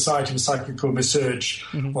the Society for Psychical Research,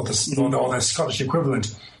 mm-hmm. or their Scottish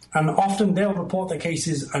equivalent. And often they'll report their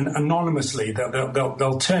cases anonymously.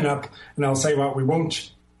 They'll turn up and they'll say, "Well, we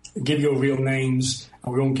won't give your real names,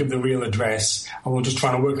 and we won't give the real address, and we'll just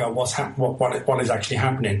try to work out what is actually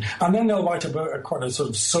happening." And then they'll write quite a sort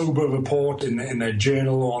of sober report in their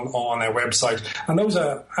journal or on their website. And those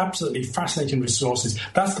are absolutely fascinating resources.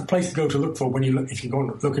 That's the place to go to look for if you're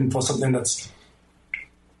going looking for something that's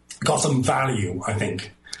got some value, I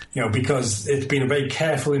think. Because it's been a very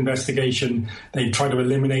careful investigation. They try to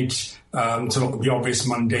eliminate sort of the obvious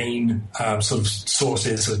mundane sort of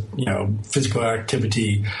sources of, physical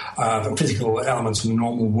activity, physical elements from the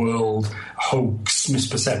normal world, hoax,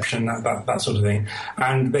 misperception, that sort of thing.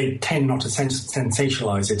 And they tend not to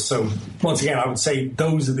sensationalize it. So once again, I would say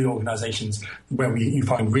those are the organizations where you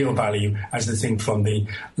find real value, as distinct from the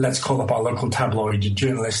let's call up our local tabloid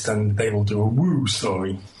journalist and they will do a woo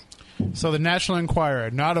story. So the National Enquirer,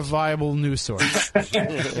 not a viable news source.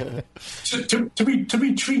 to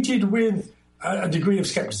be treated with a degree of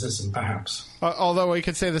skepticism, perhaps. Although we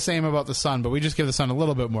could say the same about the Sun, but we just give the Sun a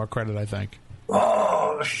little bit more credit, I think.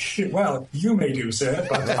 Oh, shit. Well, you may do, sir,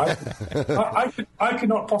 but I could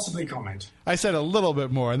not possibly comment. I said a little bit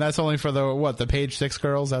more, and that's only for the Page Six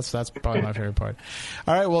girls. That's probably my favorite part.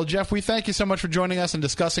 All right, well, Jeff, we thank you so much for joining us and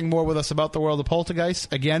discussing more with us about the world of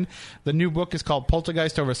Poltergeist. Again, the new book is called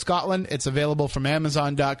Poltergeist Over Scotland. It's available from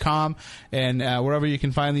Amazon.com and wherever you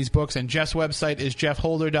can find these books. And Jeff's website is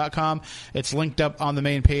jeffholder.com. It's linked up on the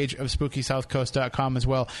main page of SpookySouthCoast.com as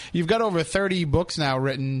well. You've got over 30 books now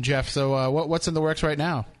written, Jeff, so what's in the works right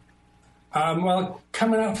now? Well,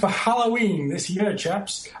 coming out for Halloween this year,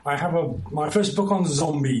 chaps, I have my first book on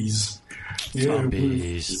zombies.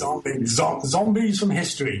 Zombies from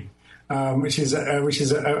history, which is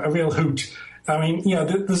a real hoot. I mean,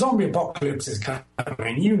 the zombie apocalypse is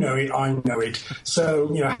coming. You know it, I know it.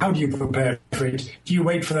 So, how do you prepare for it? Do you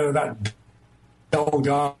wait for that dull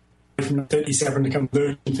guy from 37 to come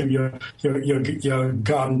through your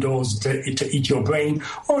garden doors to eat your brain,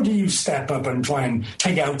 or do you step up and try and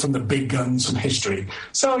take out some of the big guns from history?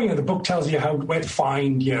 So the book tells you where to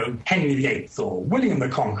find Henry VIII or William the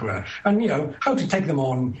Conqueror, and how to take them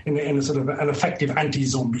on in a sort of an effective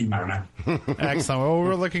anti-zombie manner. Excellent. Well,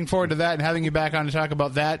 we're looking forward to that and having you back on to talk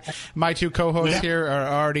about that. My two co-hosts here are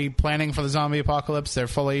already planning for the zombie apocalypse. They're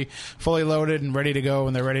fully loaded and ready to go,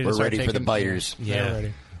 and they're ready to We're start ready for the biters. Yeah. They're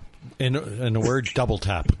ready. In a word, double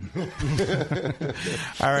tap. All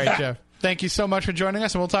right, Jeff. Thank you so much for joining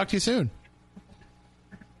us, and we'll talk to you soon.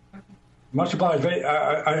 Much obliged.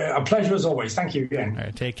 A pleasure as always. Thank you again. All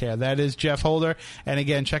right, take care. That is Jeff Holder. And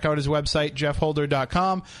again, check out his website,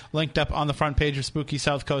 jeffholder.com, linked up on the front page of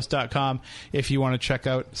SpookySouthCoast.com if you want to check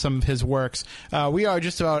out some of his works. We are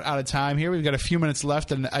just about out of time here. We've got a few minutes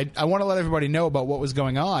left, and I want to let everybody know about what was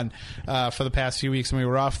going on for the past few weeks when we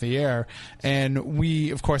were off the air. And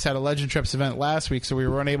we, of course, had a Legend Trips event last week, so we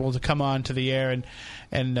were unable to come on to the air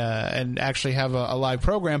and actually have a live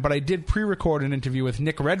program. But I did pre-record an interview with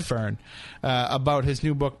Nick Redfern about his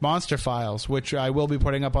new book, Monster Files, which I will be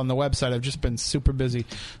putting up on the website. I've just been super busy,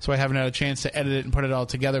 so I haven't had a chance to edit it and put it all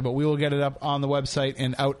together, but we will get it up on the website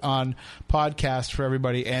and out on podcast for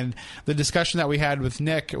everybody. And the discussion that we had with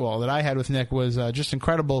Nick, that I had with Nick, was just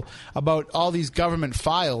incredible about all these government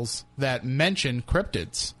files that mention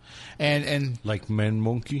cryptids. And like Man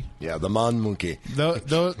Monkey? Yeah, the Man Monkey.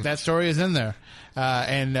 That story is in there.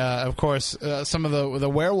 Of course, some of the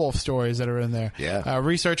werewolf stories that are in there. Yeah.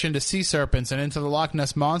 Research into sea serpents and into the Loch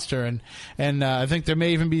Ness Monster. And I think there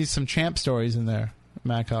may even be some champ stories in there,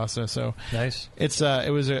 Matt Costa. So nice.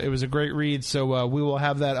 It was a great read. So we will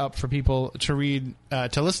have that up for people to read,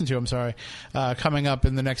 to listen to. I'm sorry, coming up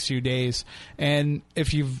in the next few days. And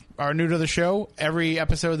if you are new to the show, every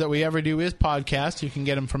episode that we ever do is podcast. You can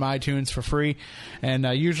get them from iTunes for free, and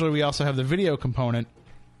usually we also have the video component,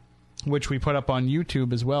 which we put up on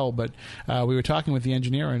YouTube as well. But we were talking with the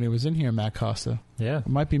engineer, and it was in here, Matt Costa. Yeah, it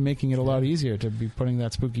might be making it a lot easier to be putting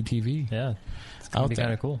that spooky TV. Yeah. It'll be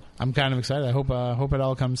kind of cool. I'm kind of excited. I hope it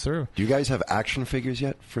all comes through. Do you guys have action figures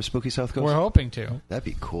yet for Spooky South Coast? We're hoping to. That'd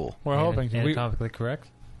be cool. We're hoping to. Anatomically correct.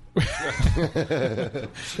 In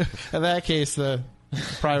that case, the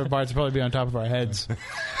private parts will probably be on top of our heads.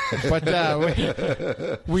 But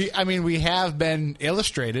we have been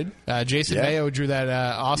illustrated. Jason Mayo drew that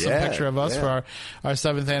awesome picture of us for our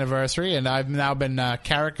 7th anniversary, and I've now been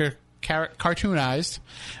cartoonized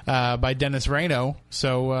by Dennis Reno.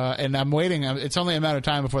 So, and I'm waiting. It's only a matter of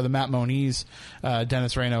time before the Matt Moniz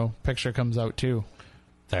Dennis Reno picture comes out too.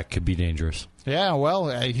 That could be dangerous. Yeah, well,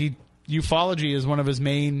 ufology is one of his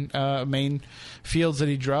main fields that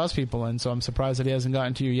he draws people in. So I'm surprised that he hasn't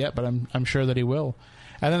gotten to you yet, but I'm sure that he will.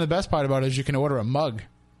 And then the best part about it is you can order a mug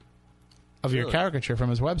of your caricature from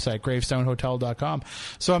his website, gravestonehotel.com.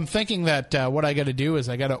 So I'm thinking that what I got to do is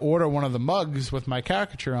I got to order one of the mugs with my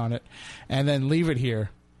caricature on it and then leave it here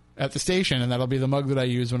at the station, and that'll be the mug that I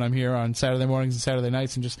use when I'm here on Saturday mornings and Saturday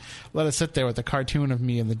nights, and just let it sit there with the cartoon of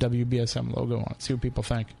me and the WBSM logo on it, see what people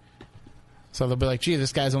think. So they'll be like, gee,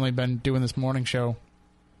 this guy's only been doing this morning show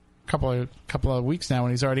couple of weeks now,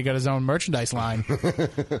 and he's already got his own merchandise line.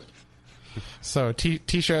 So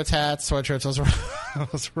t-shirts, hats, sweatshirts,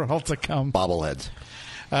 those are all to come. Bobbleheads.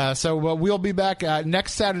 So we'll be back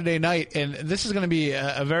next Saturday night, and this is going to be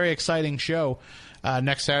a very exciting show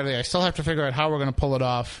next Saturday. I still have to figure out how we're going to pull it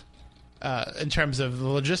off in terms of the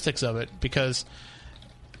logistics of it, because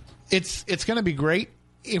it's going to be great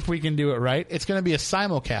if we can do it right. It's going to be a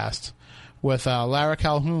simulcast with Lara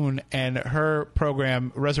Calhoun and her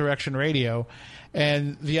program Resurrection Radio,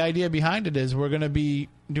 and the idea behind it is we're going to be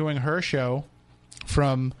doing her show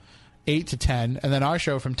from 8 to 10, and then our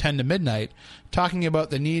show from 10 to midnight, talking about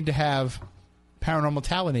the need to have paranormal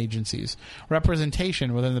talent agencies,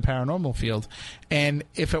 representation within the paranormal field. And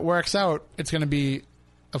if it works out, it's going to be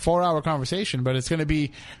a 4-hour conversation, but it's going to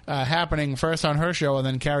be happening first on her show and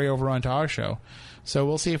then carry over onto our show. So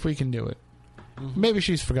we'll see if we can do it. Maybe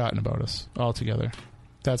she's forgotten about us altogether.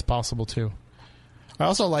 That's possible, too. I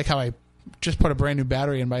also like how I just put a brand new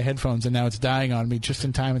battery in my headphones and now it's dying on me just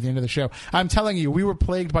in time at the end of the show. I'm telling you, we were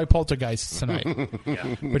plagued by poltergeists tonight.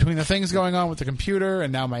 Yeah. Between the things going on with the computer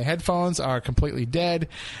and now my headphones are completely dead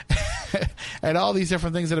and all these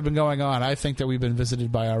different things that have been going on, I think that we've been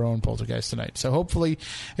visited by our own poltergeist tonight. So hopefully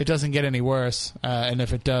it doesn't get any worse, and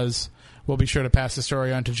if it does, we'll be sure to pass the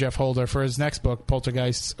story on to Jeff Holder for his next book,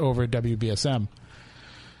 Poltergeists Over WBSM.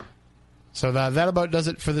 So that about does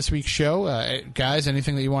it for this week's show. Guys,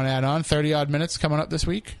 anything that you want to add on? 30-odd minutes coming up this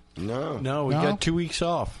week? No, we got 2 weeks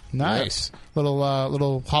off. Nice. Yep.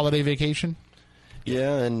 Little holiday vacation?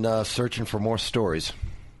 Yeah, and searching for more stories.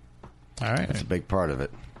 All right. That's a big part of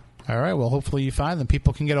it. All right. Well, hopefully you find them.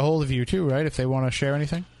 People can get a hold of you, too, right, if they want to share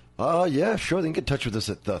anything? Yeah, sure. They can get in touch with us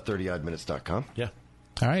at 30oddminutes.com. Yeah.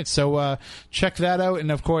 All right, so check that out.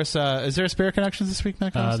 And, of course, is there Spare Connections this week,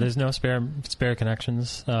 Matt? There's no spare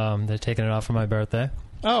Connections. They're taking it off for my birthday.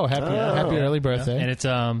 Oh, happy early birthday. Yeah. And it's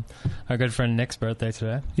our good friend Nick's birthday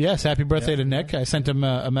today. Yes, happy birthday to Nick. I sent him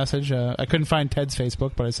a message. I couldn't find Ted's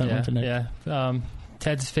Facebook, but I sent one to Nick. Yeah,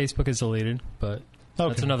 Ted's Facebook is deleted, but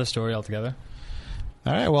that's another story altogether.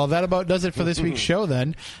 All right, well, that about does it for this week's show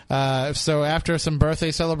then. So after some birthday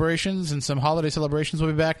celebrations and some holiday celebrations,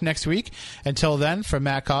 we'll be back next week. Until then, for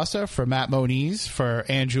Matt Costa, for Matt Moniz, for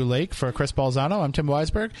Andrew Lake, for Chris Balzano, I'm Tim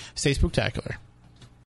Weisberg. Stay spooktacular.